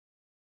done.